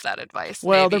to love that advice.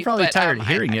 Well, they're maybe, probably but, tired of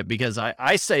hearing it because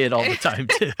I say it all the time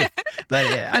too. But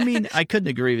yeah, I mean, I couldn't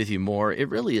agree with you more. It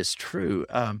really is true.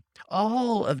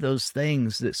 All of those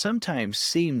things that sometimes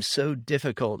seem so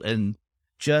difficult, and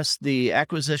just the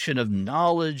acquisition of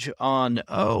knowledge on,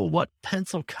 what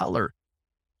pencil color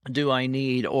do I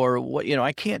need? Or what,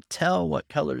 I can't tell what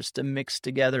colors to mix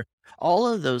together. All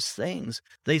of those things,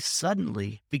 they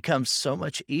suddenly become so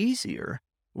much easier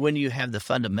when you have the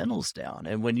fundamentals down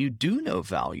and when you do know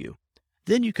value.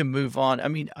 Then you can move on. I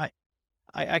mean,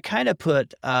 I kind of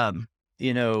put,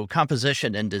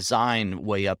 composition and design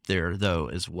way up there though,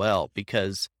 as well,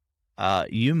 because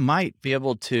you might be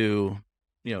able to,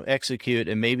 execute,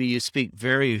 and maybe you speak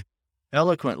very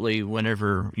eloquently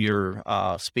whenever you're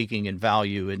speaking in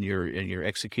value and you're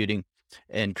executing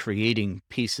and creating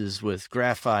pieces with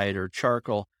graphite or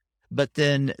charcoal, but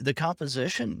then the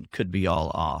composition could be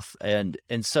all off, and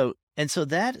so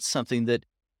that's something that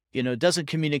doesn't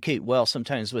communicate well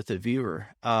sometimes with the viewer,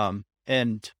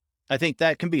 and I think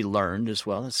that can be learned as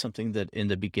well. It's something that in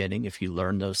the beginning, if you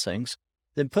learn those things,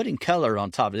 then putting color on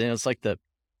top of it, it's like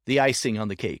the icing on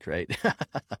the cake, right?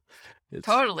 It's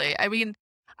totally. I mean,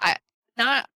 I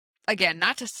not again,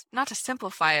 not to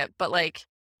simplify it, but like,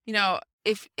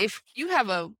 if you have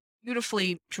a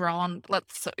beautifully drawn,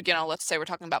 let's say we're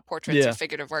talking about portraits or Yeah.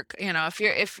 figurative work,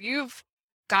 if you've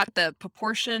got the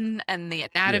proportion and the Yeah.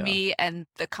 anatomy and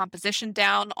the composition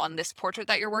down on this portrait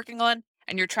that you're working on,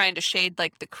 and you're trying to shade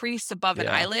like the crease above an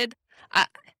Yeah. eyelid, uh,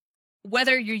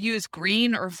 whether you use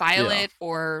green or Yeah. violet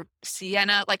or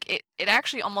sienna, like it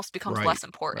actually almost becomes Right. less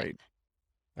important. Right.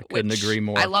 I couldn't Which agree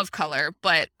more. I love color,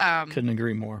 but Couldn't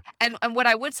agree more. and what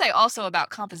I would say also about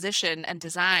composition and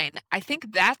design, I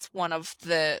think that's one of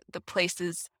the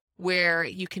places where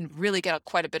you can really get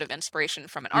quite a bit of inspiration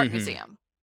from an art Mhm. museum.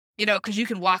 Because you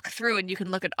can walk through and you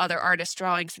can look at other artists'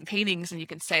 drawings and paintings, and you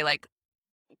can say like,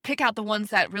 pick out the ones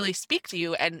that really speak to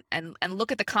you, and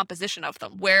look at the composition of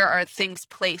them. Where are things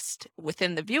placed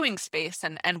within the viewing space,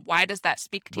 and why does that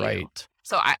speak to you? Right.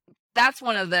 So that's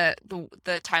one of the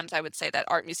times I would say that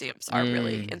art museums are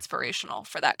really Mm. inspirational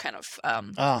for that kind of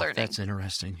Oh, learning. that's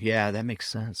interesting. Yeah, that makes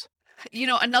sense.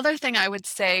 Another thing I would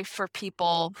say for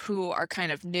people who are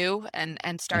kind of new and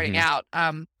starting Mhm.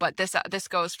 out, but this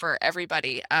goes for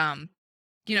everybody.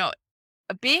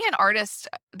 Being an artist,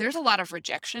 there's a lot of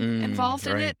rejection involved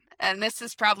in Right. it, and this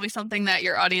is probably something that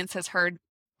your audience has heard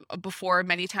before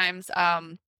many times.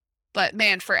 But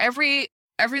man, for every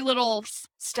little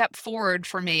step forward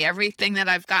for me, everything that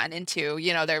I've gotten into,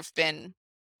 there've been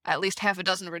at least half a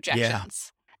dozen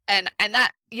rejections. And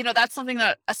that, that's something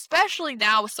that, especially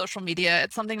now with social media,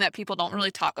 it's something that people don't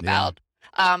really talk Yeah. about.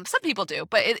 Some people do,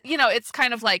 but it's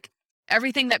kind of like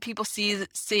everything that people see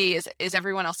is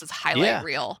everyone else's highlight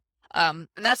reel. And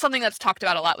that's something that's talked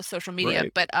about a lot with social media.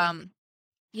 Right. But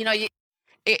you know,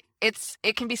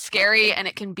 it can be scary and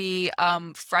it can be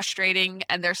frustrating,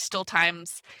 and there's still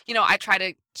times, I try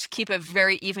to keep a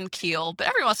very even keel, but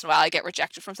every once in a while I get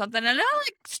rejected from something and it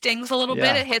like stings a little bit.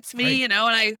 Yeah. It hits me, Right. and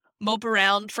I mope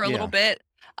around for a little Yeah.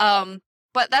 bit.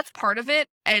 But that's part of it,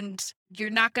 and you're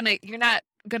not gonna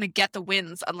get the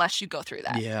wins unless you go through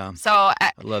that. Yeah. So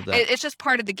I love that. it's just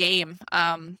part of the game.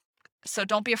 So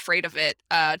don't be afraid of it.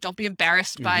 Don't be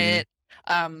embarrassed by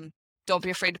Mhm. it. Don't be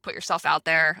afraid to put yourself out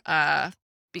there.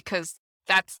 Because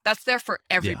that's there for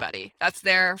Yeah. everybody. That's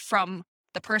there from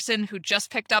the person who just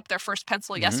picked up their first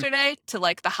pencil Mhm. yesterday to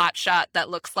like the hot shot that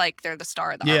looks like they're the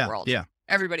star of the art Yeah. world. Yeah.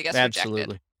 Everybody gets rejected.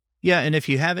 Absolutely. Yeah, and if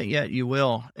you haven't yet, you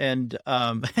will. And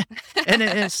and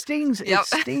it stings. Yep.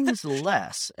 It stings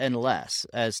less and less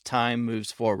as time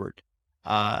moves forward.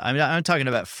 I'm talking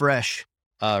about fresh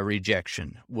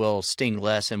rejection will sting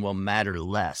less and will matter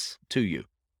less to you.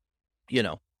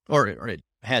 Or it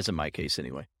has in my case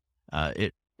anyway.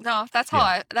 It No, that's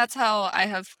Yeah. how I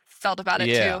have felt about it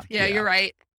Yeah. too. Yeah, Yeah. you're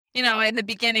right. In the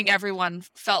beginning, everyone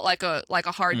felt like a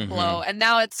hard Mhm. blow, and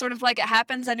now it's sort of like it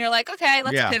happens, and you're like, okay,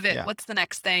 let's Yeah. pivot. Yeah. What's the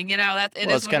next thing? That it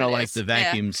Well, is it's what kind it of like is. the Yeah.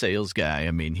 vacuum sales guy.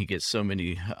 I mean, he gets so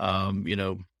many,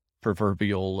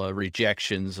 proverbial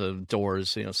rejections of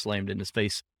doors, slammed in his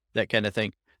face, that kind of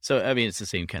thing. So, I mean, it's the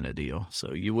same kind of deal.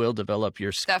 So you will develop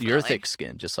your Definitely. thick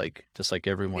skin, just like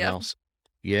everyone Yep. else.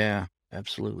 Yeah,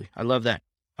 absolutely. I love that.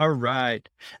 All right.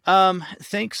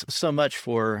 Thanks so much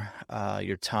for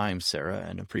your time, Sarah,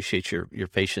 and appreciate your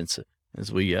patience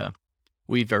as we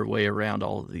weave our way around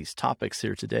all of these topics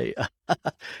here today.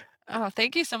 Oh,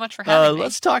 thank you so much for having me.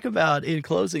 Let's talk about, in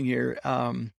closing here,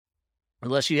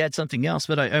 unless you had something else,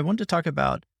 but I wanted to talk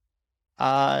about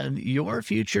your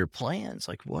future plans.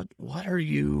 Like what are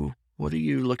you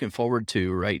looking forward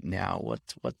to right now?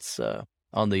 What's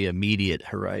on the immediate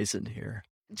horizon here?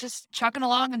 Just chugging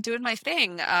along and doing my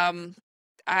thing.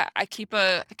 I keep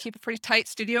a pretty tight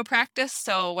studio practice,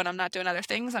 so when I'm not doing other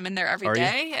things, I'm in there every Are you?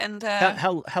 day. And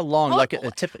How long? well, Like a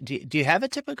tip? Do you have a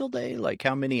typical day? Like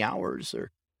how many hours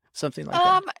or something like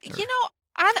that? Or,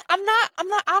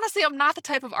 I'm not the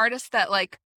type of artist that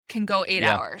like can go 8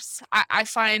 hours. I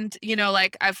find,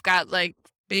 like I've got like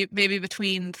maybe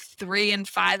between 3 and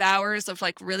 5 hours of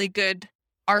like really good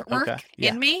artwork Okay. Yeah.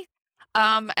 in me.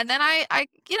 And then I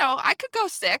could go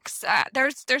 6.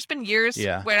 There's been years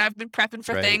Yeah. where I've been prepping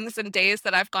for Right. things and days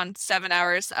that I've gone 7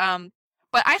 hours.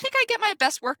 But I think I get my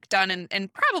best work done in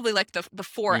probably like the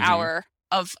 4 hour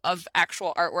of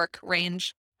actual artwork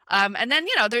range. And then,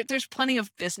 there's plenty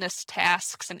of business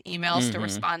tasks and emails to Mhm.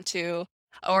 respond to.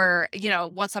 Or,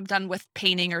 once I'm done with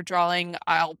painting or drawing,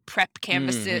 I'll prep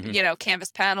canvases, Mhm. canvas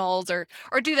panels or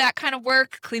do that kind of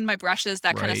work, clean my brushes,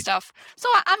 that kind of Right. stuff. So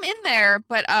I'm in there,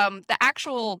 but the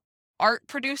actual art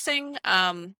producing,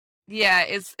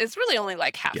 is really only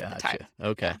like half of the time. Gotcha.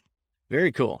 Okay. Yeah.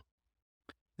 Very cool.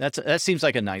 That seems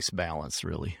like a nice balance,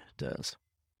 really does.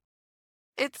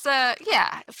 It's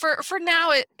for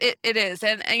now it is,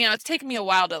 and it's taken me a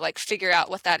while to like figure out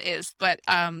what that is, but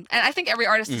and I think every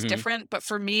artist is Mhm. different, but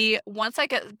for me, once I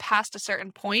get past a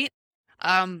certain point,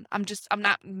 I'm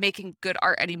not making good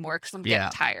art anymore because I'm getting Yeah.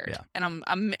 tired, Yeah. and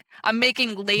I'm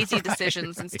making lazy Right.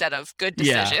 decisions Right. instead of good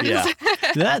Yeah. decisions.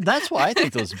 Yeah. That's why I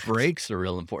think those breaks are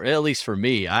real important. At least for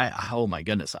me. Oh my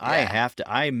goodness. Yeah.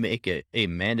 I make it a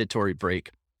mandatory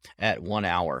break at 1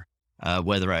 hour.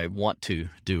 Whether I want to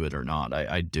do it or not,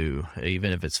 I do,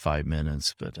 even if it's 5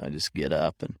 minutes, but I just get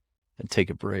up and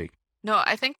take a break. No,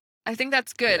 I think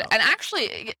that's good. Yeah. And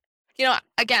actually,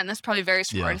 again, this probably varies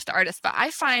from Yeah. artist to artist, but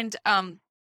I find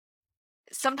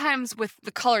sometimes with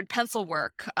the colored pencil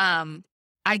work,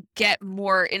 I get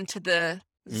more into the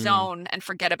zone and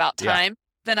forget about Yeah. time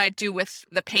than I do with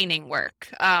the painting work.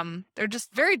 They're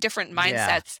just very different Yeah.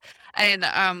 mindsets. And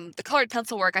the colored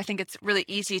pencil work, I think it's really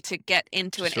easy to get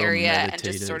into Just an real area and just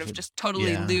meditative sort of and just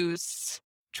totally yeah. lose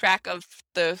track of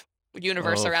the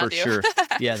universe Oh, for around you. sure.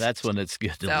 Yeah, that's when it's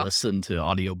good to So, listen to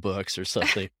audiobooks or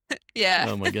something. yeah.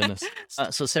 Oh my goodness.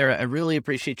 So Sarah, I really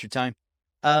appreciate your time.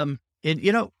 And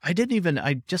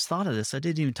I just thought of this. I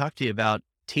didn't even talk to you about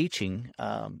teaching.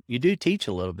 You do teach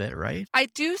a little bit, right? I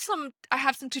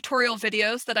have some tutorial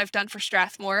videos that I've done for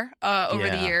Strathmore over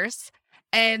the Yeah. years.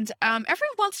 And every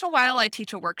once in a while I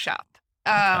teach a workshop.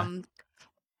 Okay.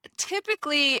 It's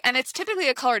typically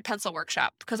a colored pencil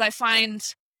workshop because I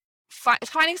find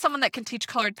finding someone that can teach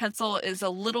colored pencil is a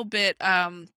little bit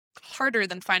harder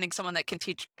than finding someone that can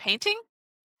teach painting.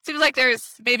 Seems like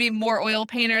there's maybe more oil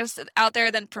painters out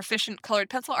there than proficient colored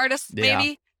pencil artists, Yeah.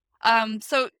 maybe.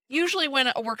 So usually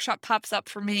when a workshop pops up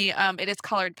for me, it is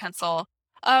colored pencil.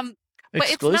 But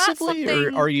it's not Exclusively,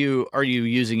 or something. are you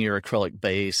using your acrylic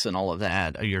base and all of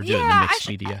that? Or you're doing the Yeah, mixed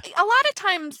media? a lot of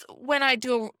times when I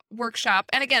do a workshop,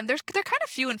 and again, they're kind of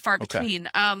few and far Okay. between.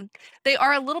 They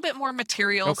are a little bit more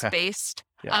materials Okay. based.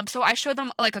 Yeah. So I show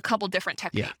them like a couple different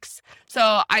Yeah. techniques.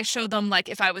 So I show them like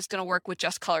if I was going to work with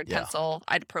just colored Yeah. pencil,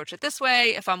 I'd approach it this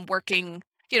way. If I'm working,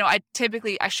 I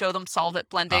show them solvent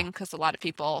blending because a lot of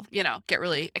people, get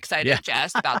really excited Yeah. and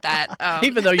jazzed about that.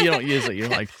 Even though you don't use it, you're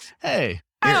like, hey,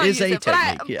 I here don't is use a it, but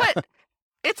technique. Yeah. but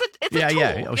it's a Yeah, tool.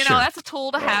 yeah. Oh, sure. That's a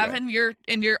tool to Right, have right.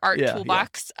 in your art Yeah, yeah.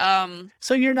 toolbox.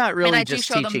 So you're not And really I do just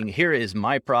show them. teaching, here is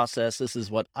my process, this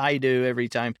is what I do every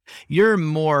time. You're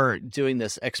more doing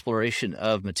this exploration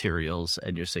of materials,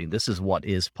 and you're saying this is what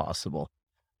is possible.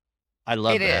 I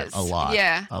love It that is, a lot.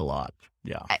 yeah. A lot.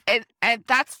 Yeah. And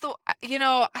that's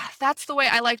that's the way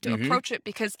I like to Mhm. approach it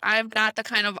because I'm not the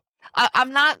kind of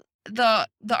I'm not the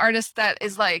artist that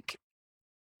is like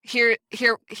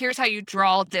here's how you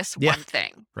draw this Yeah. one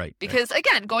thing. Right. Because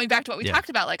again, going back to what we Yeah. talked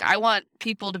about, like I want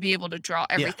people to be able to draw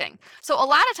Yeah. everything. So a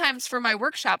lot of times for my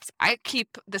workshops, I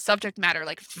keep the subject matter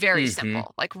like very Mhm.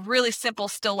 simple, like really simple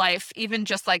still life, even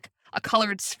just like a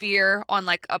colored sphere on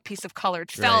like a piece of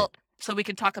colored Right. felt. So we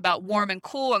can talk about warm and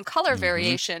cool and color Mhm.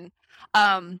 variation.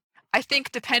 I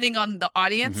think depending on the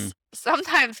audience, Mhm.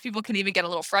 sometimes people can even get a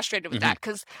little frustrated with Mhm. that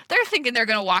because they're thinking they're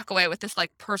going to walk away with this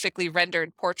like perfectly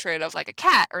rendered portrait of like a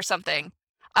cat or something.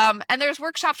 And there's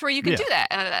workshops where you can Yeah. do that,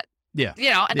 and Yeah. and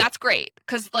Yeah. that's great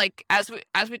because like as we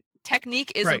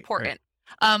technique is Right, right. important.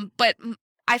 But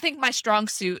I think my strong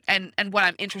suit and what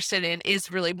I'm interested in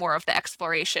is really more of the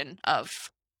exploration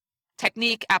of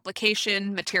technique,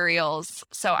 application, materials.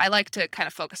 So I like to kind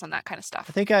of focus on that kind of I stuff.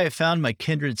 think I have found my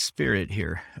kindred spirit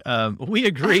here. We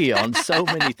agree on so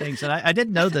many things, and I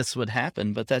didn't know this would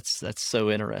happen, but that's so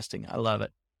interesting. I love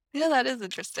it. Yeah, that is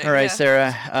interesting. All right, Yeah.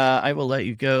 Sarah, I will let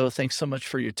you go. Thanks so much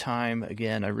for your time.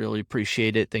 Again, I really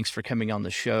appreciate it. Thanks for coming on the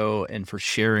show and for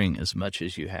sharing as much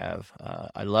as you have.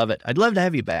 I love it. I'd love to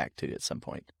have you back too at some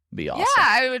point. Be awesome. Yeah,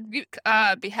 I would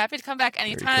be happy to come back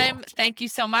Very anytime. cool. Thank you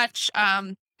so much.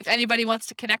 If anybody wants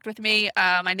to connect with me,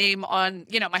 my name on,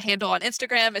 my handle on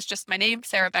Instagram is just my name,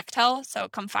 Sarah Bechtel. So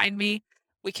come find me.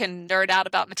 We can nerd out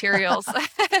about materials.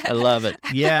 I love it.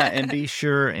 Yeah, and be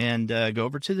sure and go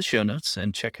over to the show notes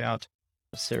and check out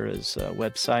Sarah's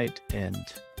website, and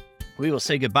we will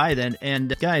say goodbye then.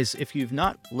 And guys, if you've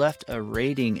not left a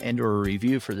rating and or a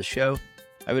review for the show,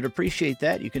 I would appreciate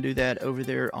that. You can do that over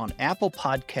there on Apple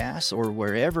Podcasts or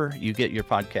wherever you get your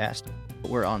podcast.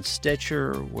 We're on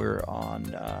Stitcher. We're on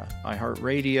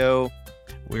iHeartRadio.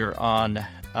 We're on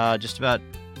just about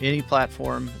any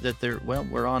platform that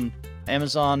we're on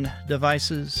Amazon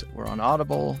devices. We're on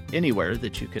Audible, anywhere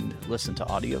that you can listen to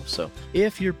audio. So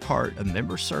if you're part of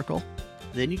Member Circle,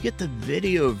 then you get the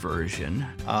video version,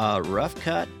 rough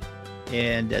cut,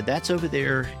 and that's over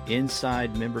there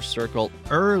inside Member Circle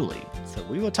early. So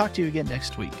we will talk to you again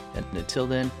next week. And until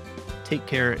then, take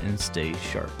care and stay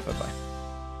sharp. Bye-bye.